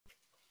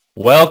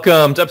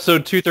Welcome to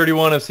episode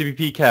 231 of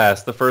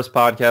CppCast, the first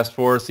podcast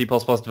for C++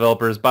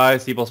 developers by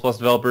C++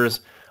 developers.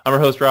 I'm our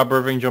host, Rob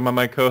Irving, joined by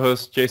my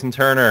co-host, Jason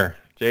Turner.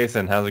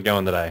 Jason, how's it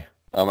going today?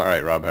 I'm all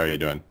right, Rob. How are you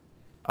doing?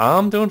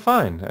 I'm doing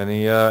fine.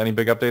 Any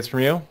big updates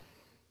from you?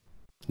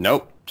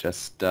 Nope.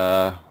 Just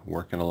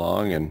working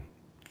along and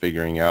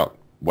figuring out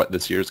what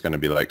this year's going to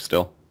be like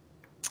still.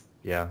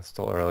 Yeah,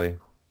 still early.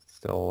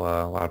 Still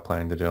a lot of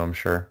planning to do, I'm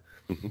sure.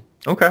 Mm-hmm.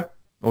 Okay.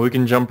 Well, we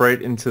can jump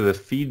right into the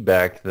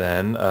feedback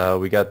then.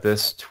 We got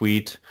this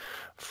tweet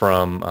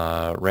from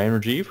Ran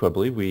Rajiv, who I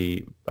believe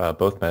we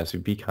both met at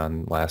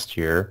CppCon last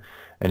year.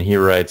 And he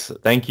writes,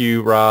 "Thank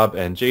you, Rob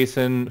and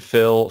Jason,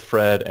 Phil,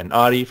 Fred, and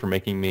Adi for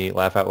making me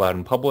laugh out loud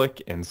in public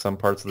in some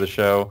parts of the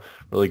show.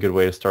 Really good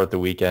way to start the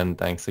weekend.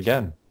 Thanks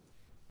again."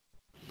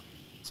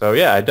 So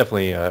yeah, I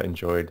definitely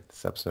enjoyed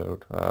this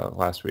episode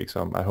last week.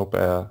 So I hope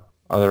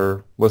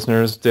other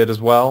listeners did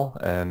as well.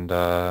 And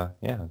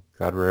yeah,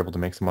 glad we were able to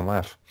make someone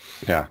laugh.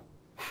 Yeah.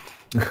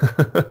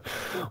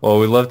 Well,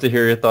 we'd love to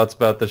hear your thoughts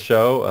about the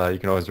show. You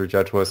can always reach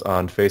out to us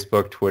on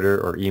Facebook, Twitter,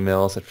 or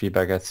email us at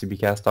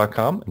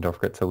feedback@cppcast.com. And don't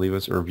forget to leave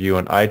us a review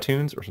on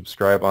iTunes or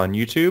subscribe on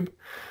YouTube.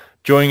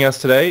 Joining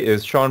us today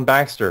is Sean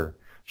Baxter.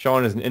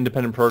 Sean is an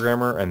independent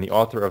programmer and the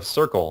author of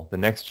Circle, the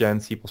next-gen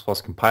C++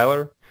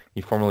 compiler.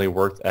 He formerly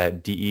worked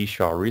at DE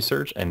Shaw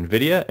Research,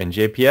 NVIDIA, and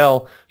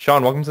JPL.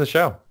 Sean, welcome to the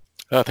show.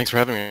 Thanks for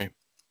having me.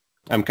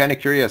 I'm kind of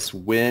curious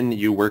when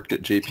you worked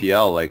at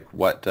JPL, like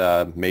what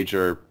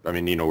major,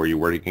 were you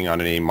working on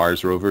any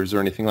Mars rovers or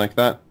anything like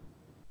that?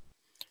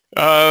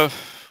 No,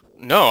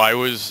 I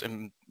was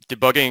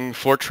debugging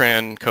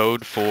Fortran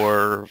code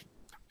for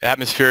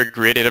atmospheric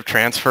radiative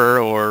transfer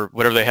or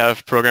whatever they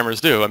have programmers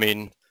do. I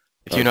mean,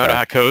 if you know how to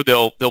hack code,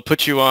 they'll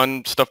put you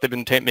on stuff they've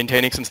been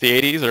maintaining since the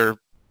 80s or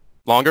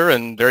longer,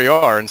 and there you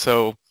are. And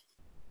so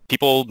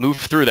people move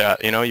through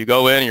that. You know, you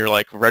go in, you're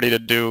like ready to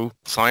do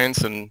science,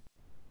 and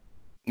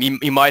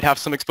you might have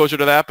some exposure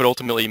to that, but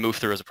ultimately you move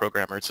through as a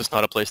programmer. It's just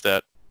not a place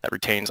that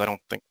retains, I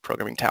don't think,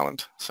 programming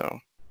talent. So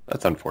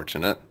that's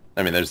unfortunate.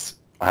 I mean,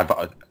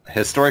 have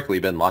historically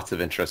been lots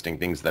of interesting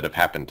things that have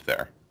happened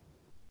there.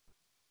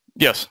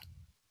 Yes,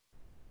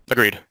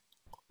 agreed.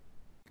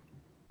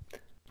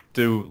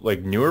 Do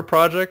like newer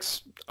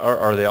projects,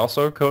 are they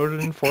also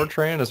coded in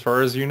Fortran as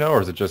far as you know,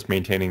 or is it just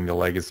maintaining the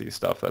legacy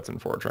stuff that's in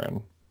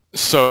Fortran?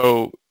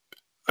 So,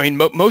 I mean,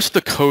 most of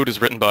the code is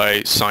written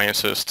by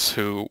scientists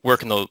who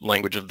work in the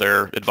language of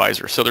their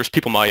advisor. So there's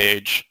people my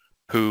age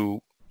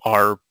who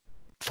are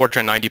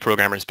Fortran 90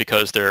 programmers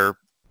because their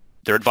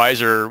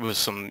advisor was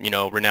some,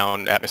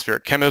 renowned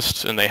atmospheric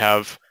chemist, and they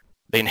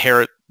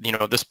inherit,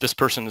 this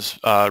person's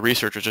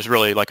research, which is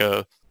really like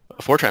a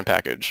Fortran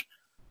package.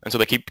 And so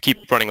they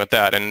keep running with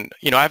that. And,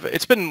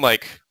 it's been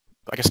like,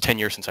 I guess 10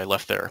 years since I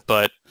left there.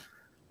 But,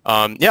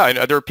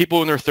 yeah, there are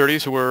people in their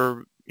 30s who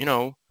were,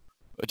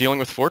 dealing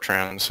with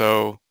Fortran.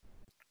 So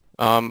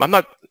I'm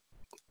not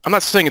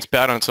saying it's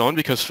bad on its own,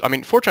 because, I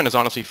mean, Fortran is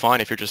honestly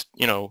fine if you're just,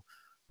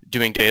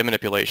 doing data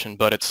manipulation.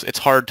 But it's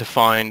hard to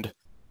find,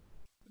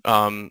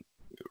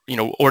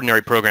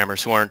 ordinary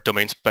programmers who aren't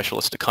domain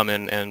specialists to come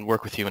in and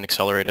work with you and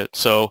accelerate it.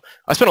 So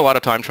I spent a lot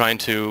of time trying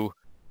to,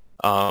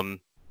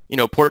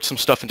 port some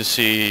stuff into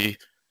C,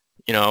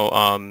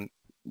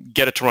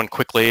 get it to run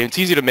quickly. It's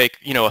easy to make,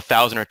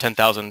 1,000 or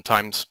 10,000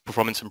 times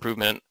performance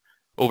improvement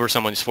over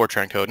someone's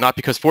Fortran code. Not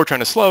because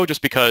Fortran is slow,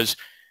 just because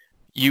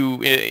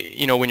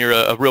when you're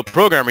a real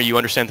programmer, you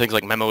understand things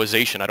like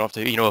memoization. I don't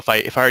have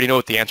to, if I already know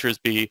what the answer is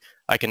B,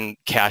 I can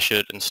cache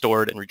it and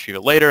store it and retrieve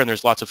it later. And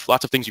there's lots of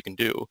things you can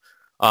do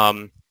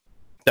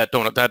that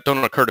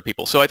don't occur to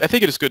people. So I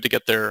think it is good to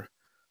get their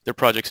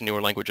projects in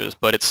newer languages,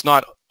 but it's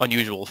not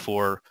unusual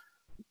for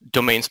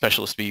domain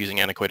specialists to be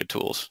using antiquated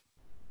tools.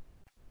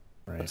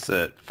 Right.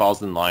 It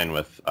falls in line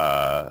with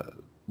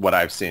what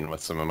I've seen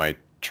with some of my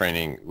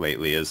training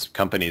lately is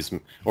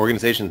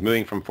organizations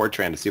moving from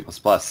Fortran to C++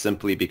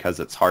 simply because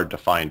it's hard to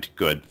find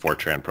good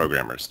Fortran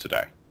programmers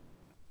today.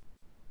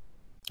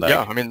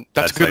 Yeah, I mean,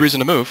 that's a good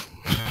reason to move.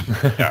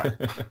 Yeah.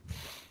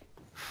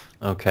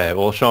 Okay,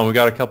 well, Sean, we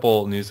got a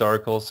couple news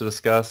articles to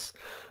discuss.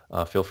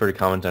 Feel free to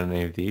comment on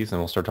any of these,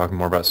 and we'll start talking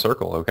more about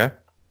Circle, okay?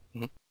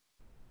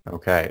 Mm-hmm.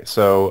 Okay,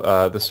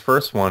 so this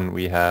first one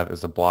we have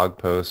is a blog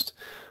post,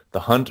 The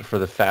Hunt for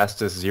the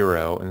Fastest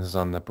Zero, and this is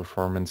on the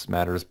Performance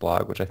Matters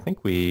blog, which I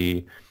think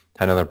we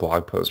had another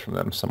blog post from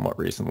them somewhat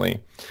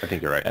recently. I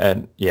think you're right.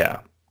 And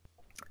yeah.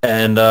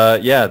 And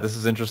this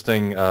is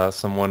interesting.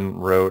 Someone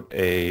wrote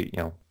a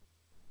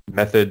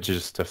method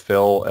just to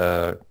fill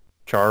a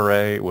char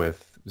array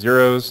with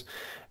zeros,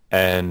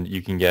 and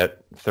you can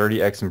get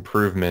 30x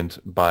improvement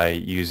by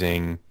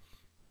using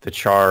the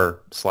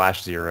char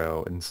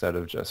 /0 instead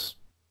of just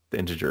the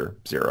integer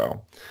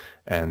 0.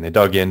 And they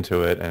dug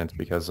into it, and it's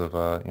because of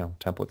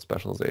template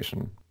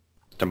specialization.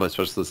 Template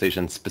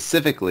specialization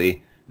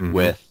specifically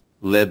with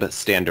lib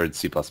standard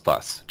C++,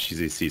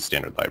 GCC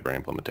standard library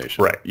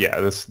implementation. Right. Yeah.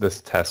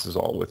 This test is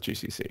all with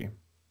GCC.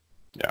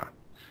 Yeah.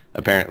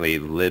 Apparently,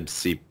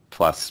 libc++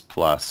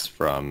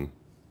 from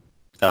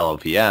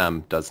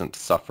LLVM doesn't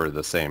suffer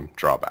the same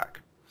drawback.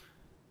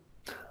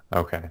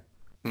 Okay.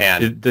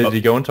 And Did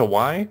he go into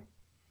why?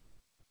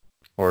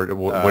 Or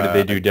what did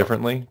they do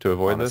differently to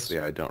avoid honestly,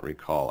 this? I don't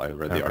recall. I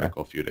read the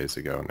article a few days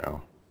ago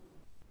now.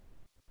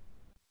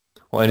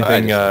 Well,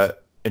 anything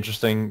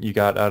interesting you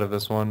got out of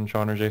this one,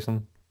 Sean or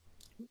Jason?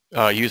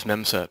 Use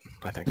memset,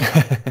 I think.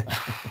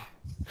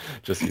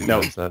 Just use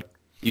memset.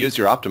 Use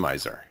your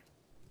optimizer.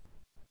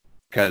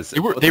 Because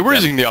they were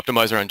using the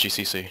optimizer on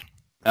GCC.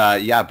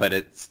 Yeah,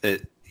 but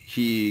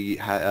he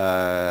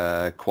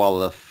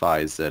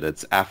qualifies it.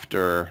 It's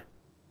after.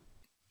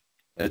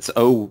 It's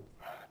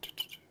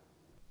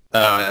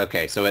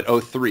okay, so at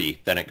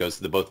 03, then it goes.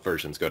 Both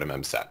versions go to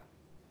memset.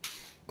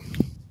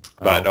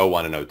 But at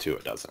 01 and 02,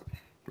 it doesn't.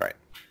 Right.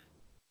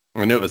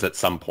 I knew it was at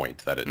some point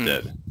that it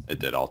did. It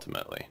did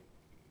ultimately.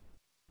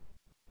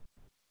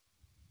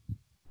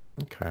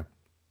 Okay.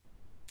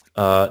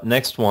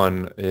 Next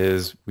one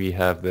is we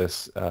have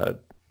this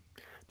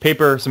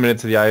paper submitted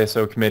to the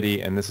ISO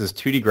committee, and this is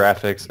 2D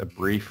graphics, a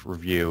brief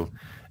review.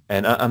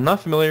 And I'm not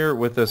familiar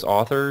with this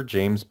author,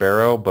 James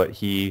Barrow, but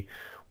he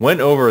went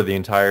over the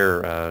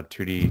entire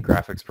 2D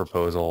graphics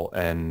proposal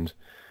and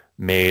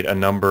made a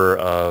number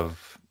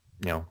of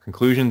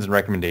conclusions and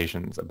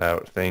recommendations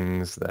about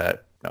things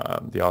that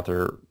the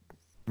author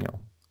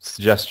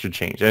suggests should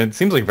change. And it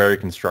seems like very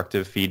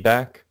constructive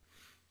feedback.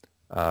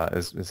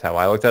 Is how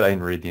I looked at it. I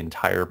didn't read the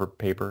entire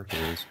paper because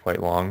it was quite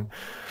long.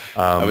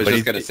 I was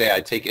just going to say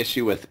I take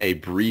issue with a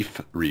brief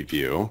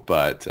review,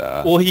 but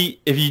well,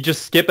 if you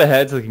just skip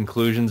ahead to the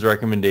conclusions,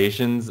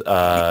 recommendations,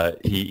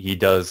 he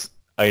does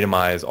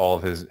itemize all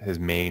of his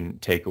main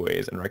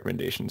takeaways and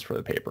recommendations for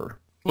the paper.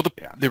 Well,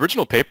 the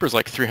original paper is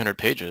like 300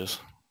 pages.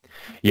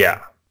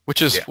 Yeah,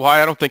 which is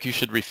why I don't think you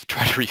should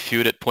try to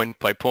refute it point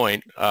by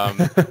point.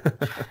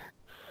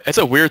 It's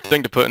a weird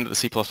thing to put into the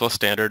C++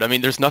 standard. I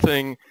mean, there's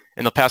nothing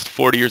in the past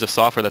 40 years of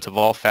software that's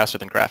evolved faster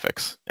than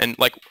graphics. And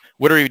like,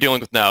 what are you dealing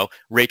with now?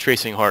 Ray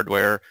tracing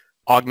hardware,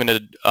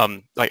 augmented,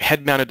 like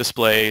head-mounted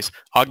displays,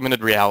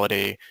 augmented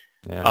reality.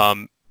 Yeah.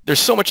 There's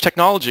so much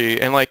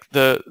technology, and like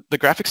the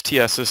graphics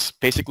TS is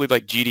basically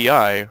like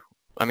GDI.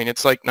 I mean,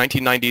 it's like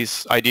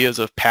 1990s ideas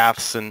of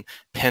paths and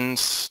pen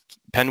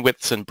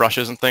widths and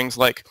brushes and things.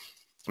 Like,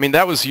 I mean,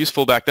 that was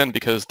useful back then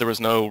because there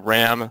was no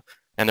RAM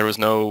and there was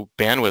no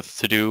bandwidth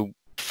to do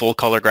full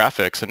color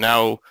graphics. And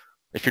now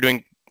if you're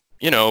doing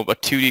a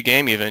 2D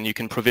game even, you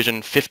can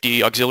provision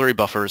 50 auxiliary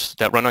buffers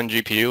that run on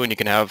GPU, and you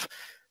can have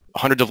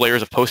hundreds of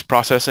layers of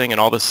post-processing and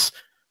all this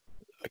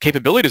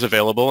capabilities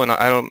available. And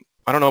I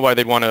don't know why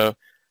they'd want to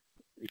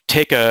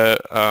take a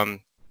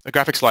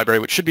graphics library,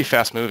 which should be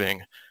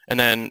fast-moving, and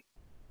then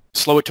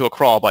slow it to a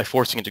crawl by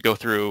forcing it to go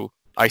through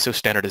ISO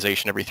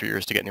standardization every 3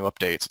 years to get new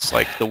updates. It's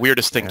like the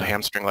weirdest thing to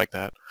hamstring like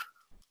that.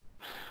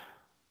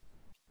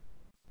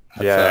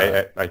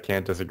 I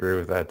can't disagree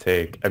with that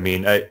take. I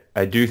mean,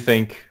 I do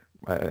think,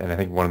 and I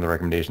think one of the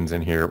recommendations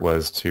in here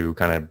was to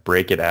kind of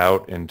break it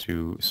out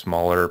into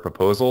smaller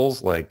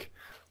proposals like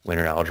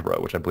linear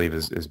algebra, which I believe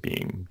is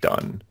being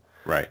done.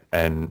 Right.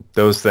 And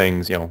those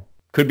things,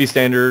 could be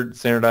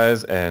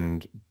standardized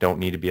and don't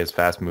need to be as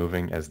fast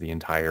moving as the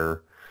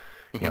entire,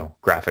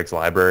 graphics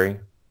library.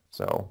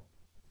 So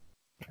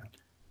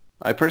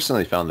I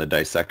personally found the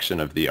dissection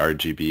of the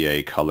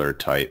RGBA color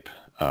type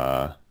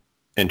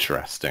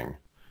interesting.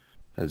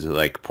 It's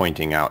like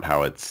pointing out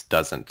how it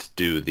doesn't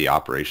do the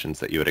operations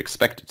that you would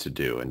expect it to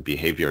do, and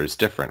behavior is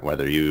different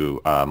whether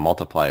you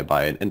multiply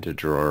by an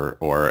integer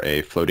or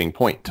a floating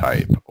point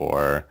type,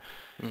 or.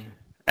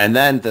 And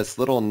then this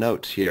little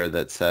note here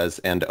that says,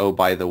 and oh,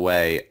 by the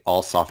way,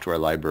 all software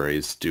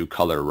libraries do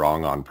color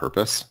wrong on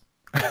purpose.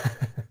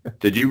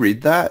 Did you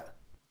read that?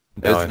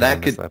 No, I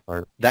didn't miss that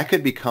part. That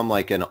could become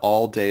like an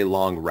all day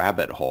long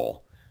rabbit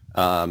hole.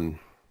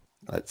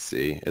 Let's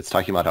see. It's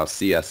talking about how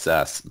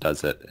CSS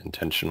does it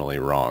intentionally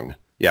wrong.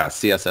 Yeah,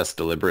 CSS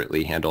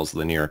deliberately handles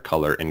linear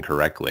color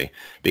incorrectly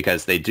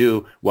because they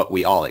do what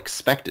we all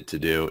expect it to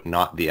do,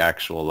 not the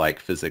actual like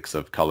physics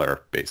of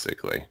color,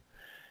 basically.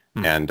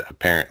 And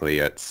apparently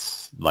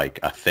it's like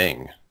a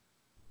thing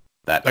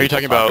that Are you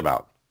talking about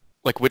about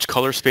like which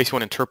color space you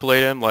want to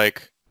interpolate in,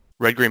 like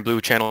red, green, blue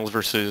channels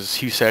versus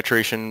hue,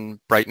 saturation,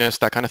 brightness,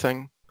 that kind of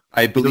thing?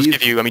 I believe those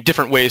give you,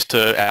 different ways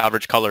to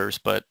average colors,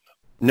 but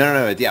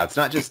no. Yeah, it's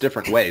not just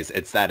different ways.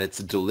 It's that it's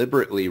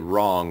deliberately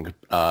wrong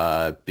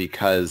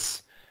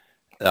because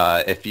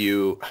if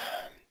you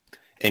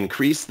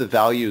increase the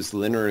values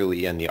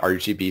linearly in the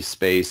RGB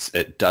space,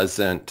 it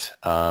doesn't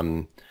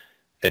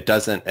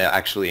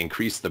actually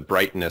increase the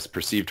brightness,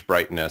 perceived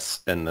brightness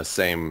in the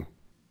same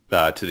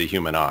to the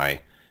human eye,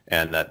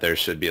 and that there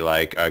should be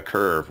like a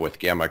curve with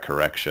gamma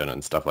correction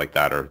and stuff like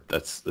that. Or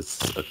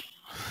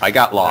I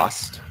got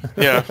lost.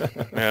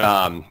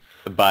 Yeah.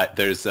 But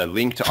there's a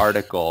linked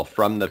article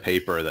from the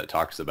paper that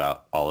talks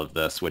about all of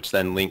this, which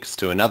then links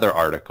to another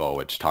article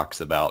which talks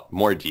about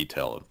more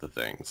detail of the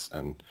things.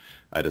 And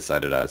I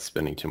decided I was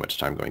spending too much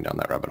time going down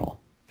that rabbit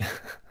hole.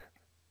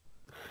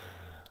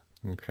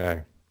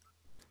 Okay.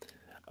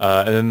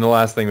 And then the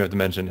last thing we have to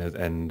mention is,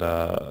 and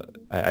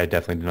I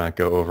definitely did not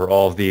go over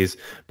all of these,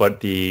 but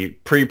the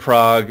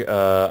pre-Prague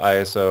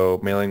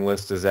ISO mailing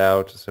list is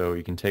out, so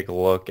you can take a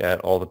look at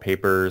all the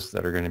papers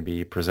that are going to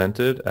be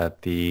presented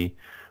at the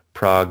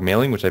Prague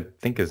mailing, which I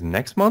think is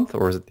next month,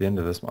 or is it the end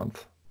of this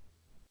month?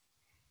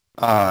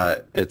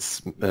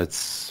 It's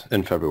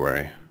in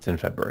February. It's in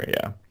February,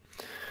 yeah.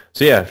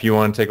 So yeah, if you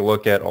want to take a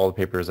look at all the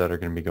papers that are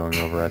going to be going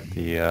over at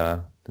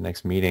the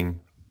next meeting,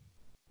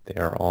 they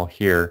are all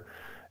here.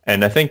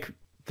 And I think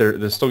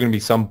there's still going to be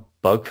some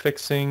bug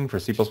fixing for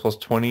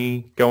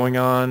C++20 going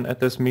on at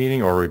this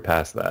meeting, or are we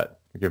past that?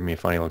 You're giving me a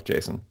funny look,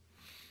 Jason.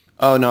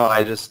 Oh, no,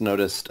 I just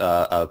noticed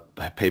a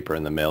paper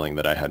in the mailing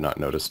that I had not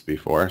noticed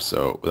before,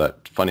 so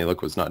that funny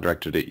look was not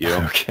directed at you.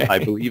 Okay. I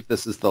believe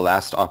this is the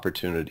last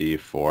opportunity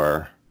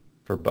for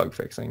bug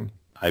fixing.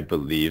 I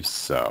believe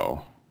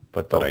so.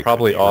 But they'll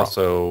probably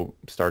also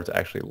start to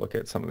actually look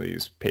at some of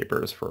these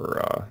papers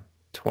for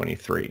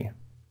 23.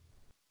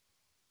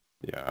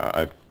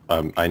 Yeah,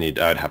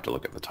 I'd have to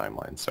look at the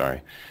timeline,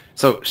 sorry.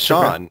 So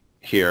Sean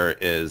here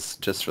is,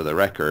 just for the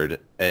record,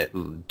 it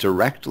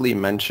directly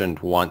mentioned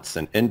once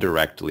and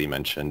indirectly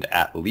mentioned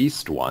at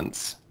least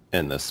once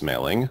in this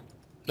mailing.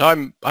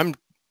 Well,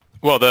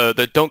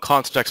 the don't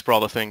context for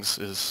all the things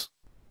is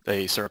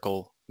a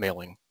circle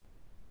mailing.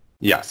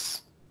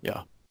 Yes.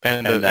 Yeah.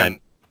 And then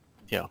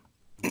yeah.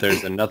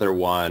 There's another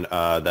one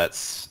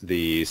that's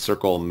the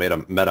circle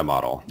meta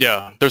model.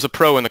 Yeah, there's a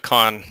pro and the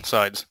con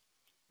sides.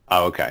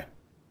 Oh, okay.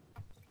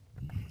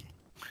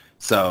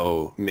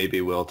 So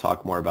maybe we'll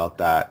talk more about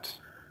that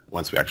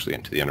once we actually get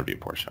into the interview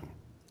portion.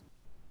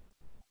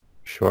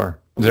 Sure.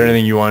 Is there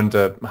anything you wanted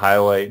to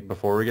highlight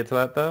before we get to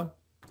that, though?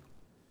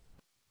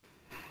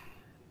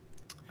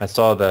 I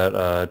saw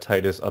that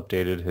Titus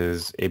updated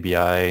his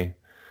ABI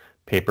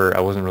paper. I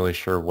wasn't really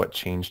sure what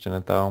changed in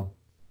it, though.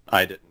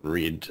 I didn't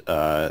read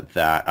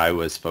that. I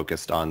was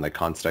focused on the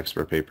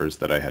constexpr papers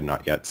that I had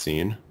not yet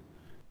seen.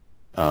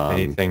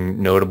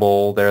 Anything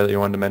notable there that you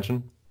wanted to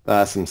mention?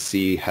 Some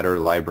C header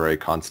library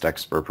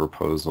constexpr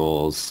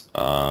proposals.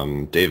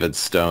 David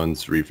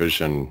Stone's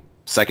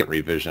second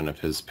revision of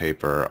his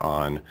paper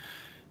on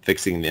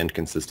fixing the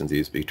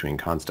inconsistencies between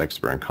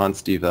constexpr and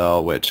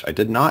consteval, which I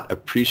did not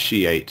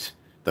appreciate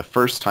the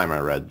first time I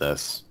read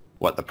this,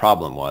 what the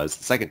problem was.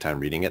 The second time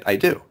reading it, I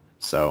do.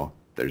 So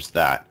there's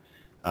that.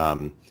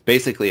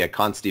 Basically, a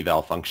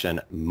consteval function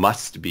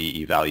must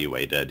be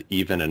evaluated,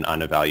 even in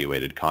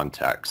unevaluated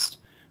context,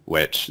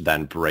 which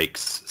then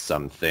breaks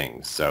some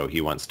things. So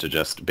he wants to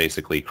just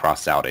basically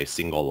cross out a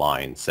single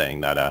line saying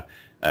that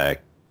a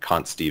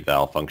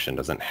consteval function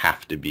doesn't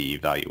have to be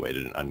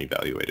evaluated in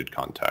unevaluated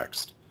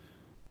context.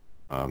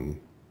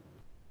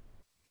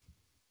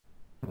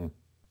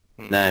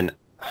 Then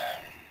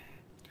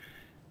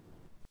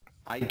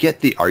I get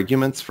the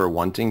arguments for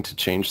wanting to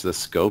change the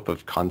scope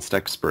of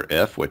constexpr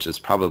if, which is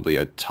probably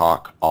a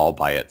talk all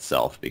by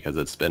itself, because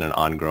it's been an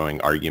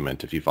ongoing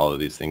argument if you follow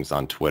these things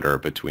on Twitter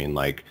between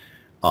like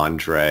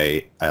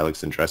Andre,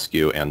 Alex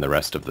Andrescu, and the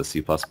rest of the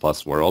C++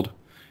 world.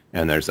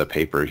 And there's a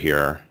paper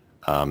here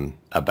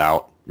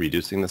about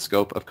reducing the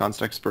scope of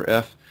constexpr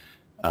if.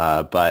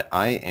 But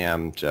I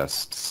am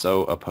just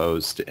so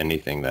opposed to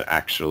anything that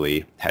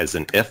actually has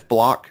an if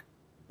block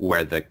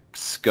where the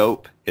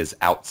scope is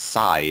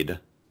outside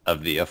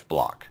of the if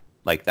block.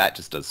 Like, that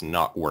just does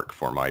not work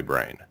for my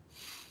brain.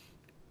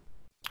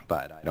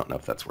 But I don't know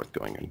if that's worth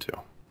going into.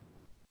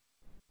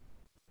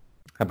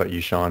 How about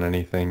you, Sean?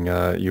 Anything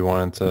you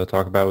wanted to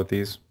talk about with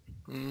these?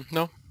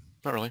 No,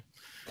 not really.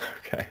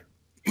 Okay.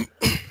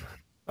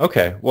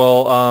 Okay.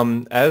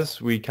 Well,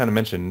 as we kind of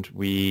mentioned,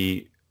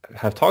 we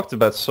have talked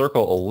about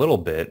Circle a little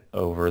bit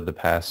over the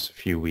past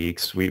few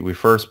weeks. We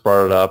first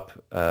brought it up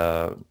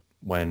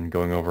when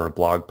going over a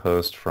blog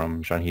post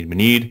from Shahid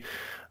Manid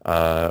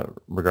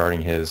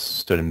regarding his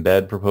stood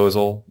embed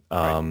proposal.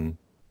 Right.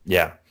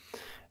 Yeah.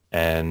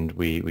 And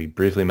we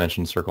briefly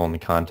mentioned Circle in the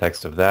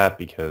context of that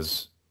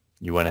because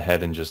you went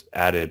ahead and just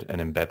added an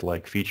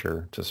embed-like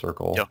feature to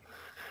Circle. Yeah.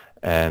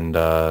 And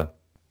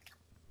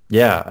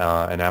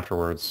and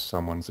afterwards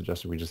someone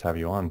suggested we just have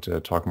you on to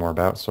talk more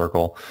about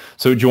Circle.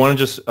 So do you want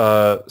to just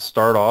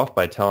start off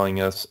by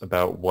telling us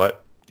about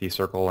what the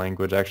Circle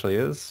language actually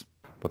is,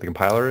 what the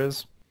compiler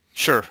is?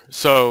 Sure.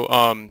 So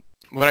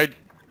when I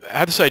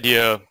had this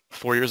idea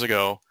 4 years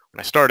ago when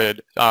I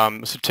started,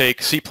 was to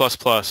take C++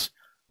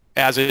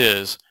 as it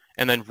is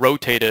and then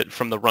rotate it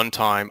from the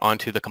runtime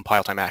onto the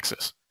compile time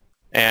axis.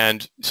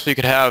 And so you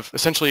could have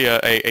essentially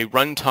a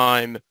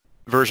runtime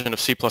version of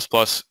C++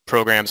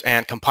 programs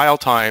and compile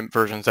time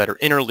versions that are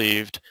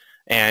interleaved,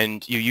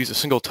 and you use a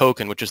single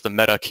token, which is the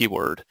meta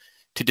keyword,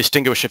 to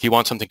distinguish if you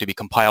want something to be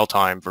compile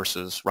time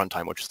versus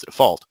runtime, which is the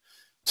default.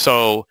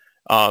 So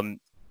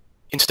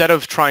instead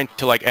of trying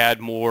to like add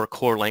more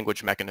core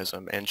language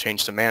mechanism and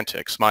change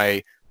semantics,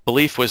 my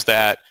belief was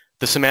that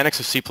the semantics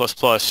of C++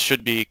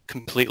 should be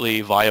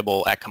completely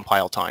viable at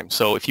compile time.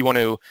 So if you want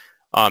to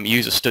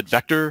use a stood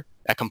vector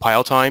at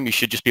compile time, you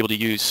should just be able to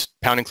use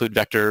 #include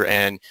vector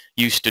and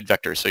use stood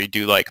vector. So you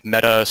do like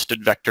meta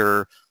stood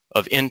vector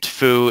of int,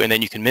 foo, and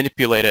then you can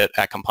manipulate it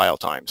at compile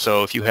time.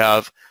 So if you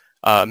have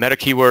a meta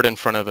keyword in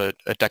front of a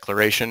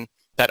declaration,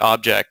 that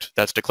object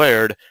that's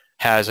declared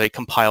has a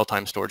compile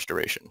time storage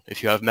duration.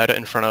 If you have meta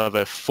in front of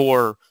a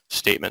for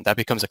statement, that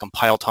becomes a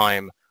compile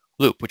time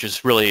loop, which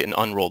is really an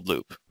unrolled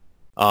loop.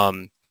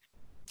 And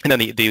then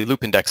the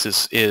loop index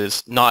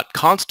is not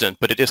constant,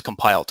 but it is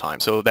compile time.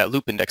 So that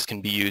loop index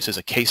can be used as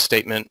a case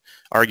statement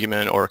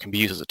argument, or it can be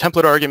used as a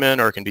template argument,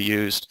 or it can be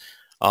used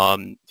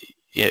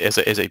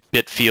as a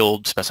bit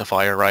field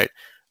specifier, right?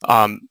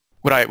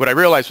 What I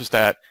realized was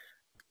that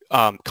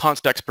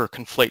constexpr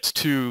conflates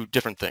two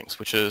different things,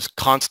 which is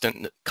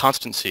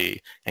constancy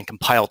and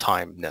compile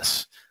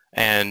timeness.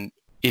 And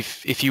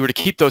if you were to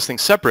keep those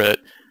things separate,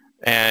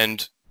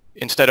 and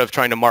instead of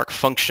trying to mark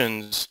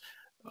functions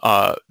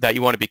that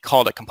you want to be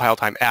called at compile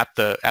time at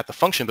the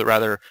function, but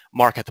rather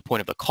mark at the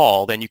point of the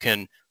call, then you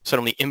can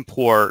suddenly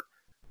import,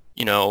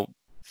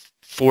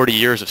 40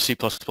 years of C++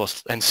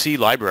 and C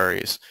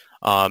libraries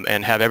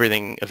and have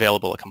everything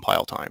available at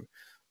compile time.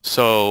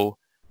 So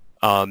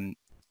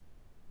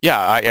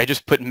yeah, I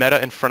just put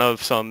meta in front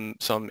of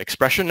some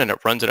expression, and it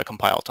runs at a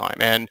compile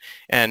time.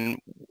 And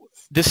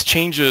this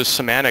changes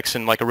semantics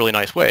in like a really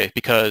nice way,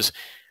 because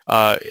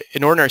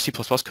in ordinary C++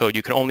 code,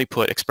 you can only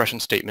put expression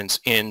statements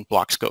in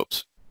block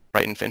scopes,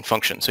 right, in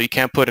functions. So you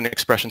can't put an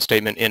expression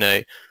statement in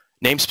a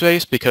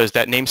namespace, because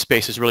that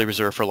namespace is really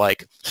reserved for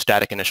like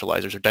static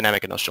initializers or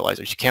dynamic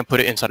initializers. You can't put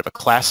it inside of a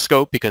class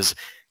scope, because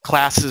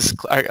class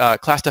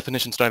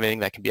definitions don't have anything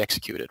that can be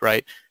executed,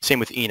 right? Same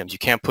with enums. You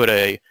can't put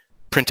a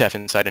printf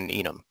inside an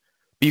enum.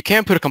 But you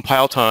can put a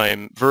compile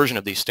time version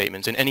of these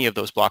statements in any of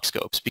those block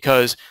scopes,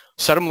 because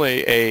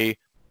suddenly a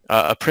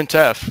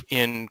printf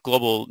in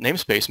global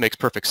namespace makes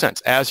perfect sense.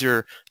 As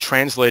you're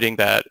translating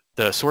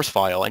the source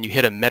file and you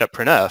hit a meta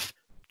printf,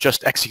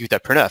 just execute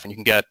that printf, and you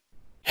can get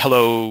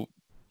hello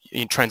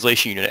in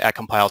translation unit at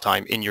compile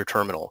time in your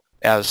terminal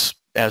as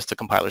the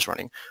compiler's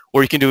running.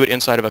 Or you can do it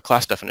inside of a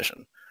class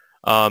definition.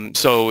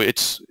 So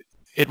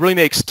it really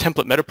makes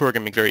template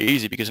metaprogramming very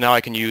easy, because now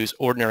I can use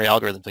ordinary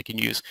algorithms. I can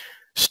use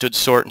std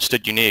sort and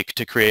std unique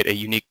to create a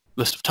unique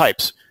list of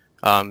types.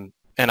 And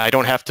I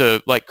don't have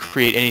to like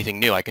create anything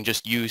new. I can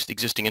just use the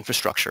existing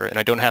infrastructure, and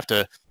I don't have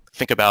to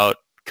think about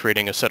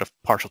creating a set of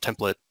partial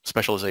template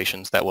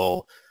specializations that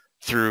will,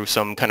 through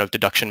some kind of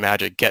deduction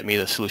magic, get me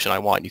the solution I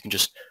want. You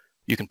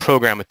can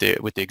program with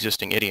the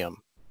existing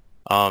idiom.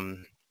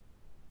 And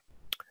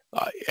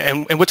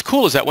what's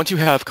cool is that once you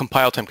have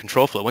compile time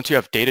control flow, once you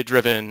have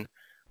data-driven,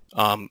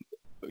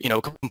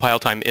 compile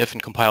time if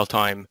and compile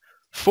time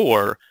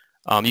for,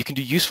 you can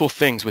do useful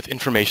things with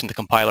information the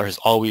compiler has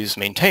always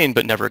maintained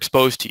but never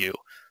exposed to you.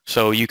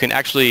 So you can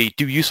actually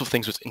do useful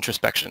things with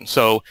introspection.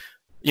 So,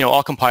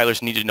 all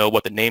compilers need to know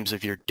what the names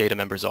of your data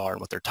members are and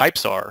what their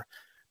types are,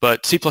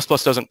 but C++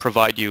 doesn't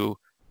provide you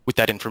with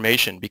that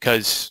information,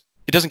 because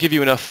it doesn't give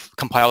you enough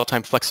compile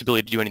time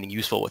flexibility to do anything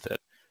useful with it.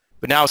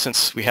 But now,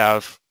 since we've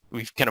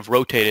kind of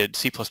rotated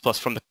C++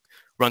 from the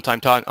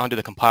runtime onto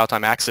the compile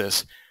time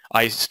axis,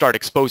 I start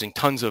exposing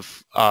tons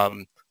of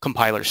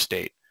compiler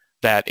state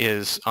that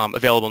is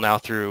available now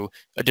through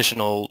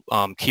additional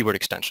keyword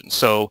extensions.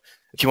 So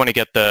if you want to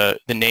get the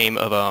name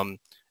of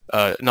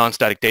a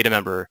non-static data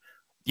member,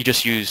 you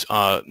just use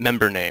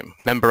member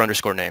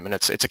underscore name, and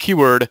it's a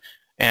keyword,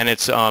 and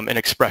it's an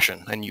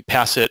expression, and you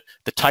pass it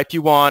the type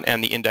you want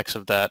and the index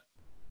of that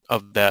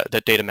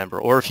data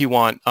member. Or if you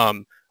want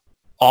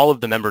all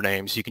of the member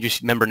names, you can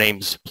just member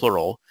names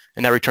plural,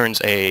 and that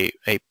returns a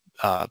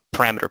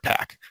parameter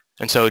pack.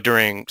 And so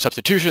during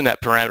substitution,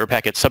 that parameter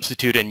pack gets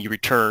substituted, and you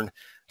return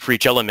for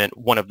each element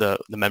one of the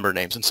member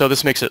names. And so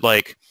this makes it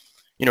like,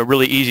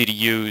 really easy to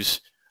use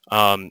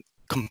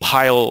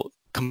compile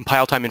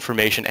time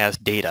information as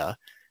data.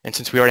 And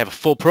since we already have a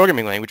full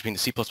programming language, being the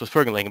C++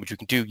 programming language, we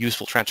can do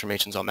useful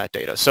transformations on that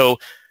data. So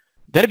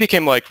then it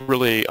became like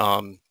really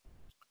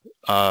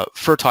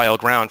fertile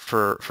ground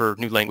for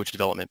new language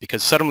development,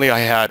 because suddenly I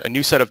had a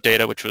new set of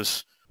data, which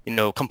was,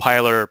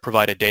 compiler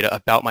provided data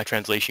about my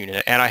translation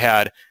unit, and I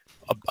had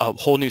a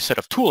whole new set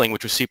of tooling,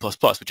 which was C++,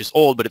 which is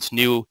old, but it's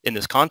new in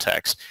this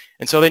context.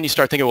 And so then you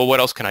start thinking, well, what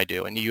else can I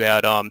do? And you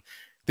add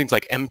things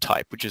like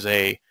mtype, which is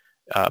a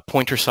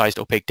pointer-sized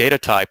opaque data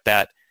type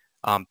that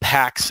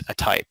packs a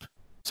type.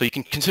 So you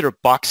can consider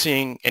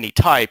boxing any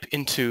type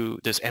into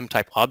this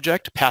mtype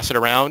object, pass it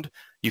around.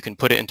 You can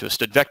put it into a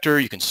std vector,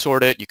 you can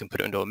sort it, you can put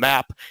it into a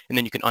map, and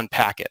then you can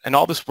unpack it. And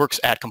all this works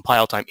at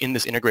compile time in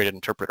this integrated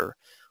interpreter.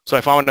 So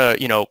if I want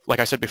to, like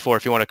I said before,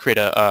 if you want to create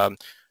a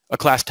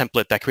class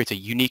template that creates a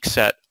unique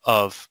set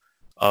of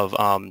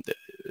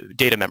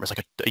data members,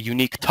 like a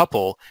unique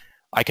tuple,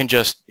 I can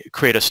just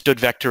create a std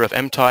vector of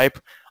mtype.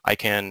 I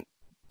can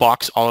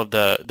box all of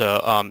the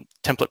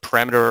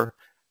template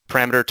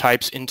parameter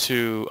types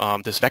into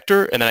this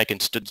vector, and then I can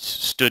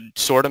std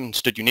sort them,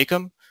 std unique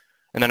them,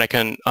 and then I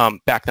can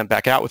back them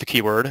back out with a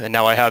keyword, and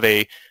now I have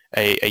a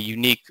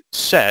unique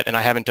set, and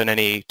I haven't done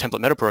any template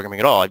metaprogramming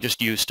at all. I've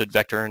just used std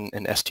vector and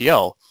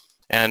STL,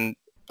 and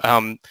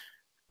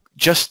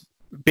just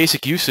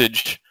basic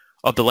usage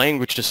of the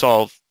language to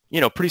solve,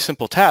 pretty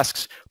simple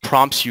tasks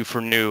prompts you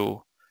for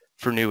new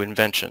for new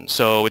inventions.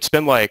 So it's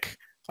been like,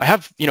 I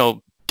have,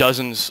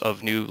 dozens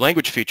of new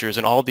language features,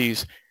 and all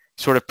these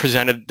sort of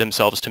presented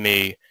themselves to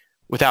me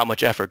without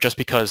much effort, just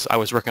because I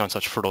was working on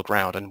such fertile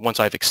ground. And once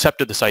I've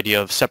accepted this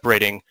idea of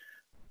separating,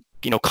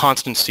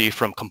 constancy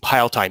from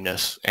compile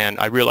timeness, and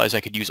I realized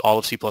I could use all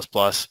of C++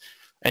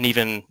 and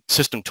even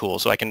system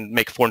tools, so I can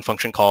make foreign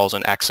function calls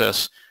and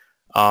access,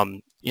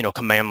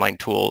 command line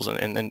tools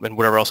and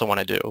whatever else I want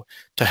to do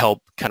to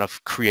help kind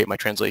of create my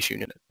translation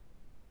unit.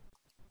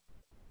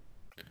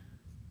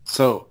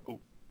 So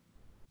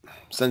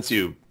since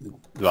the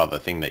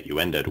thing that you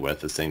ended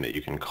with is saying that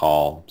you can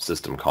call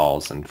system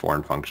calls and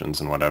foreign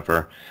functions and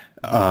whatever,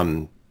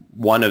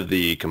 one of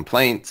the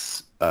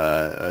complaints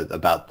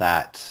about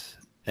that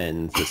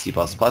in the C++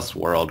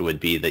 world would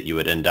be that you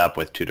would end up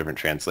with two different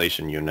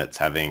translation units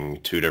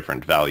having two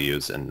different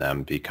values in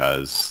them,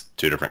 because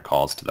two different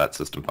calls to that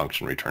system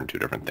function return two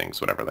different things,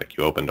 whatever. Like,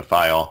 you opened a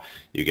file,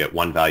 you get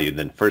one value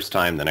the first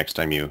time, the next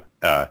time you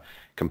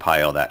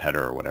compile that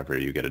header or whatever,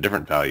 you get a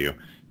different value.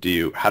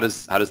 How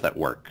does that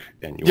work?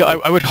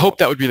 I would hope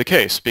that would be the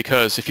case,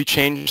 because if you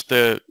change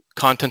the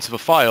contents of a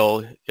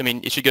file,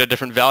 it should get a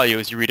different value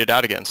as you read it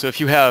out again. So if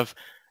you have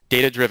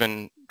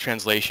data-driven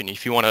translation,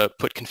 if you want to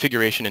put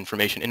configuration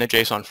information in a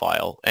JSON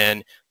file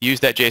and use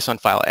that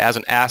JSON file as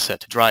an asset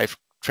to drive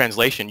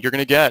translation, you're going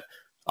to get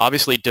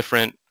obviously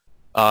different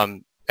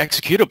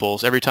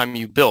executables every time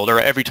you build, or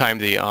every time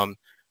the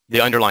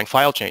underlying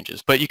file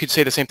changes. But you could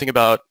say the same thing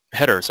about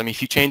headers.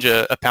 If you change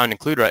a pound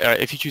include,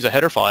 if you choose a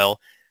header file,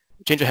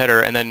 change a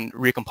header and then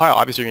recompile,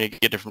 obviously you're going to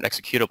get different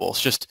executables.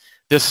 Just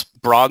this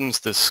broadens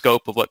the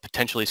scope of what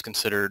potentially is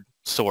considered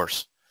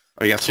source.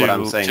 I guess what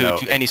I'm saying,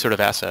 to any sort of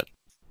asset.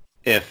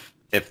 If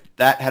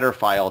that header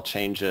file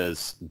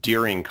changes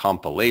during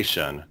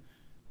compilation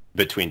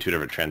between two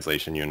different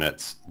translation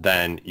units,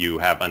 then you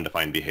have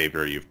undefined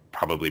behavior. You've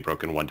probably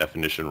broken one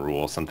definition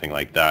rule, something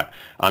like that.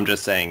 I'm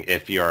just saying,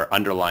 if your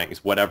underlying,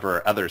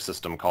 whatever other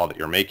system call that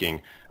you're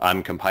making,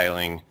 I'm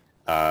compiling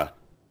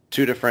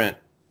two different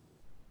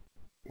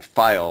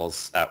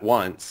files at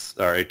once,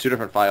 or two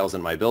different files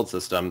in my build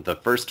system. The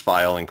first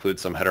file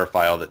includes some header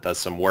file that does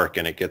some work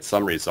and it gets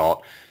some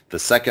result. The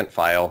second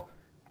file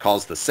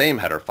calls the same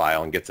header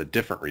file and gets a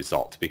different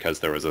result because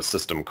there was a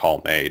system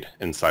call made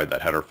inside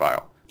that header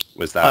file.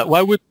 Was that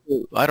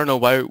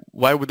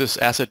why would this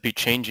asset be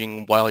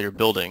changing while you're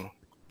building?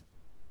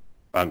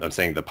 I'm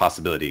saying the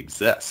possibility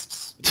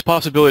exists. This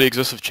possibility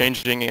exists of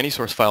changing any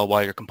source file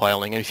while you're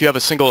compiling. And if you have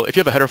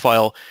a header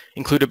file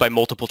included by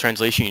multiple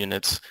translation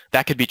units,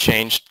 that could be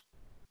changed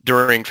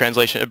during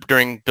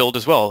build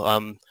as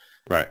well.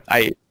 Right.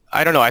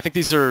 I don't know. I think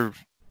these are.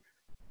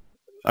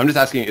 I'm just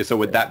asking. So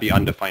would that be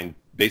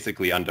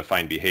basically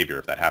undefined behavior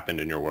if that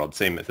happened in your world?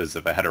 Same as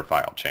if a header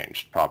file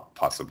changed,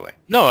 possibly.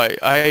 No,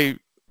 I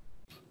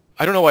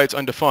don't know why it's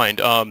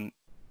undefined.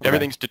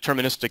 Everything's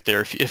deterministic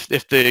there.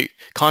 If the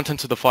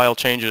contents of the file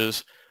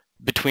changes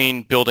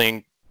between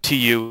building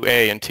TUA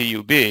and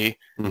TUB,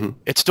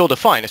 it's still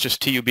defined. It's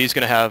just TUB is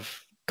going to have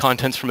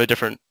contents from a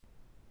different,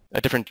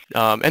 and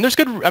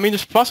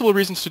there's possible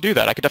reasons to do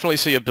that. I could definitely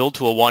see a build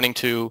tool wanting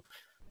to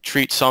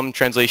treat some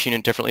translation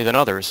unit differently than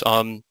others.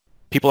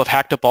 People have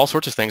hacked up all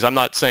sorts of things. I'm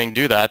not saying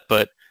do that,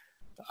 but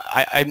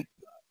I'm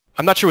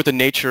not sure what the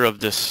nature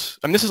of this.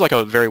 This is like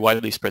a very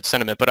widely spread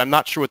sentiment, but I'm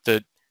not sure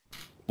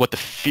what the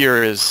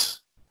fear is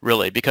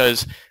really,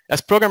 because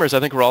as programmers, I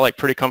think we're all like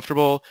pretty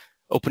comfortable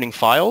opening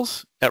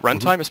files at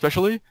runtime,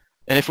 especially.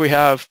 And if we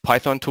have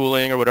Python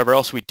tooling or whatever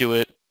else, we do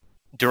it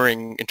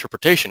during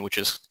interpretation, which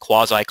is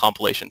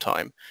quasi-compilation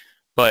time.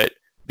 But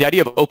the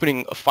idea of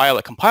opening a file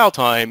at compile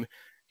time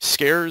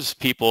scares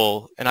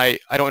people, and I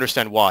don't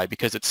understand why,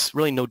 because it's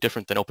really no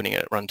different than opening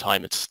it at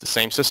runtime. It's the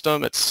same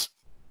system. It's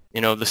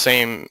the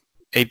same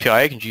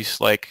API. You can use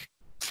like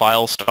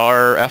file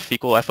star f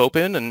equal f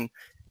open and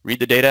read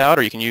the data out,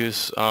 or you can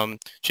use JSON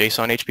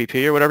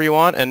HPP or whatever you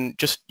want, and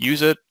just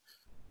use it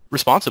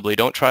responsibly.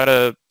 Don't try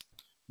to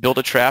build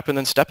a trap and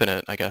then step in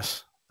it, I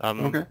guess.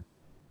 Okay.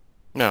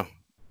 No.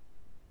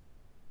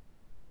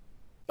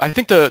 I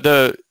think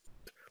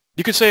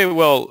you could say,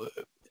 well,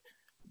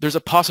 there's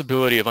a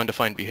possibility of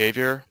undefined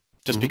behavior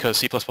just because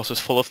C++ is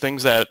full of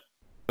things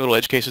little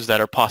edge cases that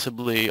are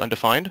possibly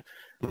undefined.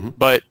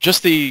 But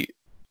just the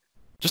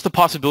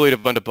possibility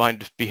of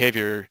undefined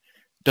behavior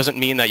doesn't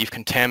mean that you've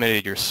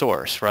contaminated your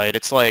source, right?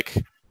 It's like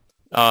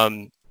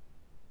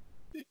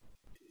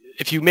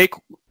if you make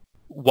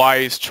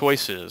wise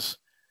choices,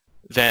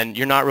 then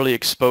you're not really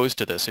exposed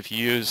to this. If you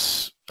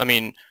use,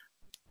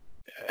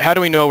 how do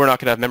we know we're not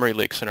going to have memory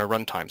leaks in our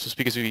runtimes? Just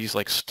because we use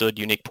like std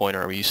unique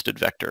pointer or we use std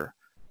vector,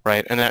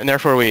 right? And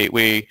therefore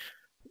we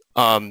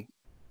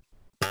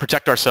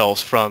protect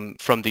ourselves from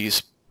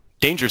these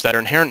dangers that are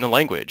inherent in the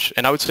language.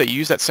 And I would say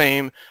use that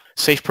same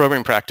safe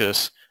programming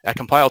practice at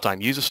compile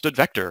time. Use a std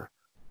vector.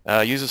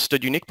 Use a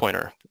std unique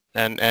pointer,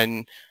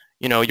 and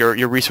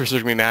your resources are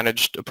going to be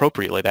managed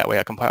appropriately that way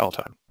at compile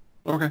time.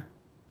 Okay.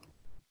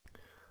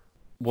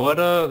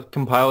 What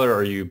compiler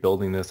are you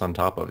building this on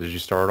top of? Did you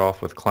start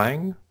off with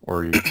Clang,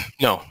 or you?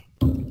 No.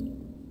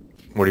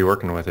 What are you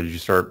working with? Did you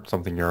start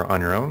something you're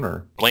on your own,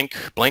 or?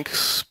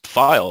 Blank's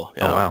file.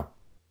 Yeah. Oh wow.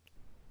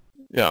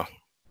 Yeah.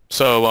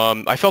 So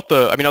I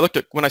looked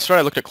at when I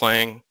started. I looked at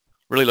Clang,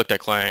 really looked at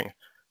Clang,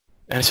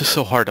 and it's just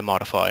so hard to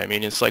modify. I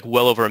mean, it's like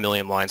well over 1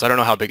 million lines. I don't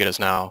know how big it is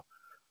now,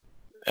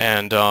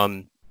 and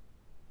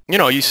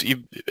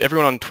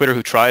everyone on Twitter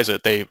who tries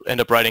it, they end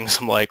up writing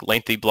some like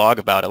lengthy blog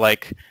about it.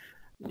 Like,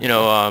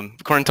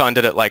 Corentin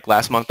did it like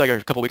last month, like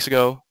a couple weeks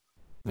ago,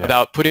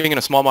 about putting in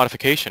a small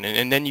modification,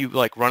 and then you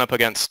like run up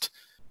against,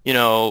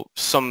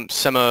 some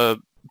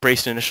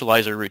sema-braced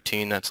initializer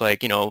routine that's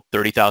like,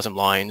 30,000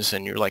 lines,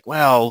 and you're like,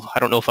 well, I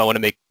don't know if I want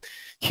to make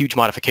huge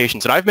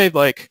modifications. And I've made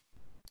like,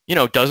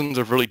 dozens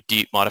of really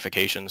deep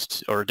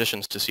modifications or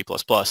additions to C++,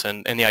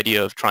 and the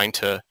idea of trying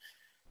to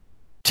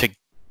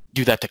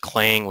do that to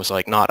Clang was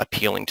like not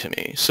appealing to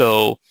me.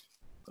 So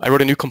I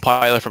wrote a new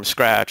compiler from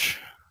scratch.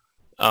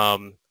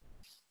 I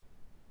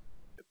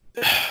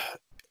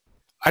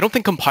don't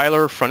think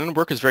compiler front-end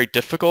work is very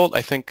difficult.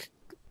 I think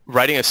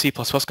writing a C++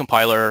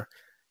 compiler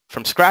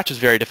from scratch is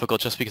very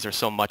difficult just because there's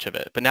so much of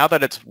it. But now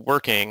that it's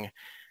working,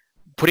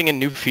 putting in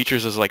new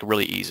features is like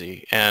really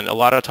easy. And a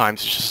lot of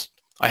times it's just,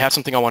 I have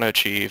something I want to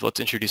achieve. Let's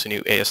introduce a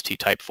new AST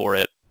type for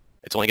it.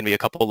 It's only going to be a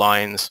couple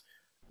lines.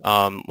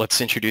 Let's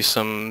introduce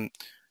some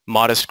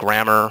modest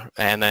grammar,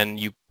 and then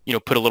you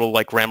put a little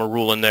like grammar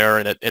rule in there,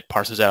 and it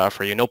parses that out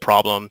for you, no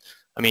problem.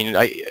 I mean,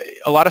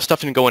 a lot of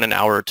stuff can go in an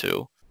hour or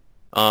two,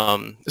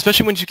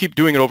 especially when you keep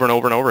doing it over and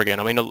over and over again.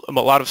 I mean, a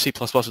lot of C++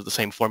 is the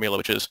same formula,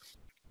 which is,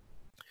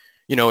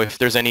 if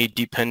there's any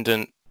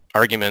dependent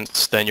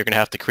arguments, then you're going to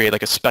have to create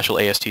like a special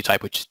AST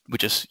type, which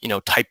is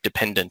type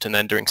dependent, and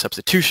then during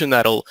substitution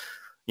that'll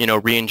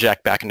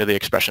re-inject back into the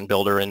expression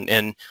builder,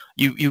 and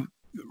you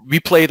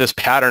replay this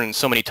pattern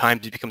so many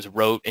times it becomes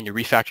rote, and you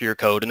refactor your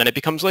code, and then it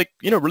becomes like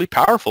really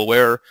powerful.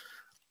 Where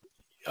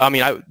I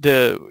mean,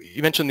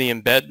 you mentioned the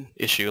embed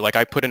issue. Like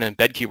I put an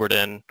embed keyword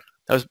in.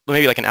 That was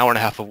maybe like an hour and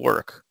a half of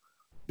work.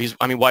 Because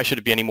I mean, why should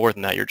it be any more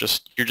than that? You're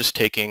just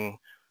taking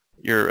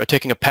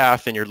a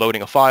path, and you're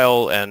loading a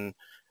file, and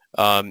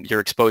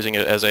you're exposing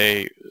it as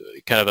a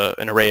kind of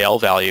an array L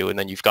value, and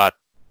then you've got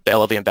the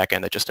LLVM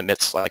backend that just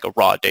emits like a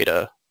raw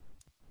data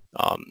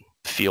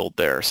field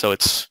there. So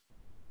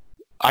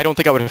I don't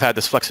think I would have had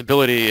this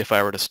flexibility if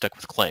I were to stick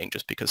with Clang,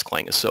 just because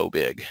Clang is so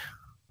big.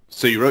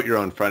 So you wrote your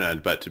own front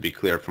end, but to be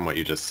clear from what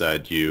you just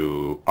said,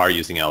 you are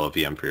using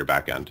LLVM for your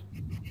back end.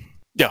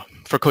 Yeah,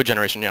 for code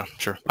generation, yeah,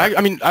 sure.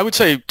 I mean, I would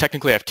say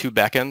technically I have two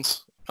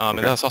backends, and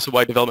that's also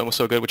why development was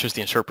so good, which is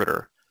the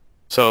interpreter.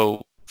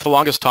 So for the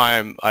longest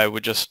time, I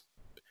would just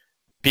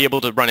be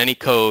able to run any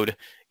code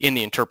in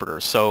the interpreter.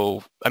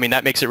 So, I mean,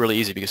 that makes it really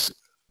easy, because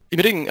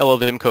emitting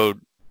LLVM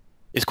code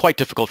is quite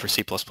difficult for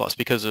C++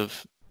 because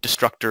of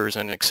destructors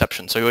and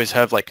exceptions. So you always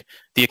have like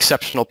the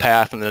exceptional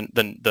path and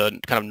the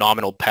kind of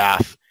nominal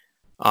path,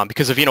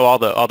 because of all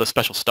the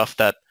special stuff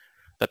that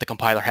the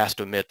compiler has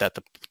to emit that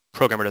the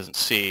programmer doesn't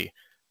see.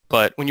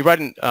 But when you write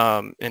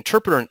an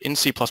interpreter in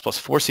C++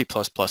 for C++,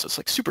 it's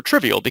like super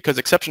trivial, because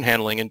exception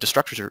handling and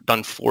destructors are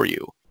done for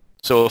you.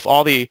 So if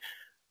all the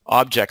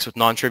objects with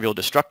non-trivial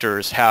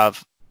destructors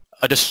have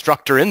a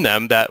destructor in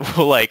them that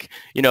will like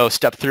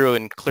step through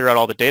and clear out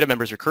all the data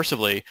members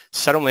recursively,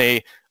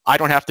 suddenly I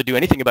don't have to do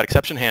anything about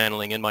exception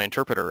handling in my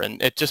interpreter,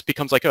 and it just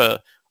becomes like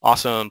a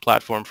awesome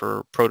platform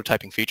for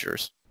prototyping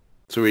features.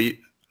 So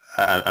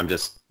I'm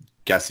just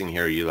guessing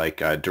here, you like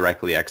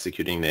directly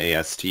executing the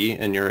AST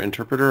in your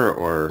interpreter,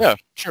 or? Yeah,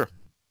 sure.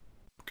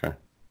 Okay.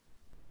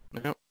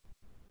 Yeah.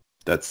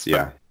 That's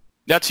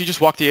you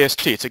just walk the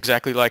AST. It's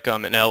exactly like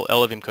an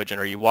LLVM code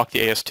generator. You walk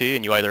the AST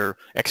and you either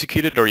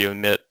execute it or you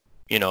emit,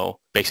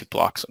 basic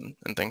blocks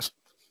and things.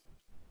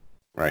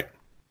 Right.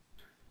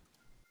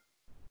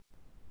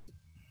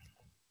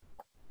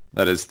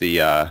 That is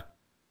the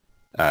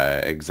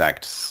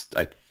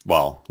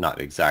well,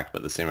 not exact,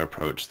 but the same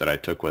approach that I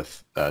took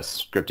with a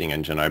scripting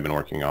engine I've been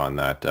working on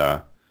that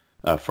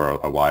for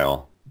a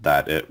while,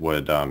 that it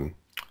would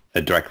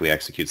it directly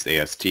executes the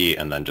AST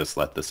and then just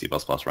let the C++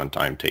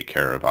 runtime take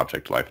care of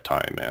object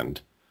lifetime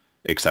and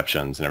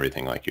exceptions and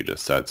everything like you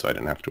just said, so I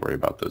didn't have to worry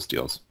about those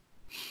deals.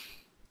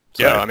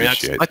 So yeah, I mean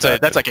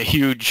that's like a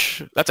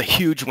huge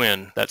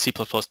win that C++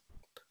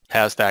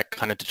 has that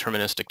kind of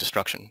deterministic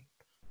destruction.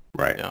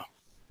 Right. Yeah.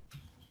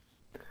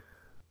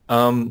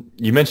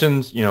 You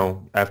mentioned,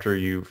 after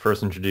you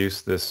first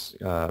introduced this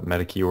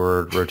meta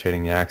keyword,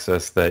 rotating the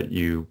axis, that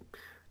you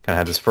kind of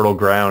had this fertile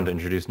ground to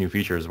introduce new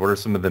features. What are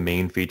some of the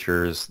main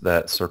features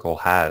that Circle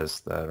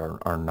has that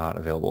are not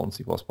available in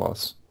C++?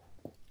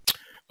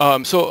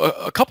 So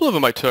a couple of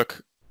them I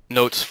took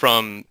notes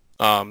from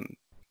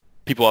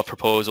people have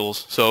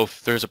proposals. So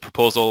if there's a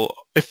proposal,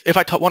 if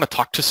I want to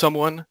talk to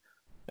someone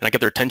and I get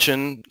their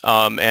attention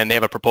and they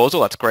have a proposal,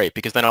 that's great,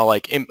 because then I'll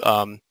like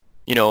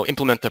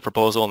implement the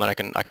proposal, and then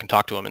I can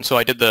talk to them. And so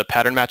I did the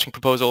pattern matching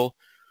proposal.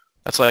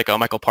 That's like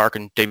Michael Park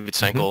and David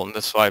Sankel, and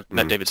that's why I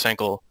met David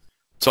Sankel.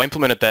 So I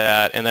implemented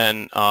that, and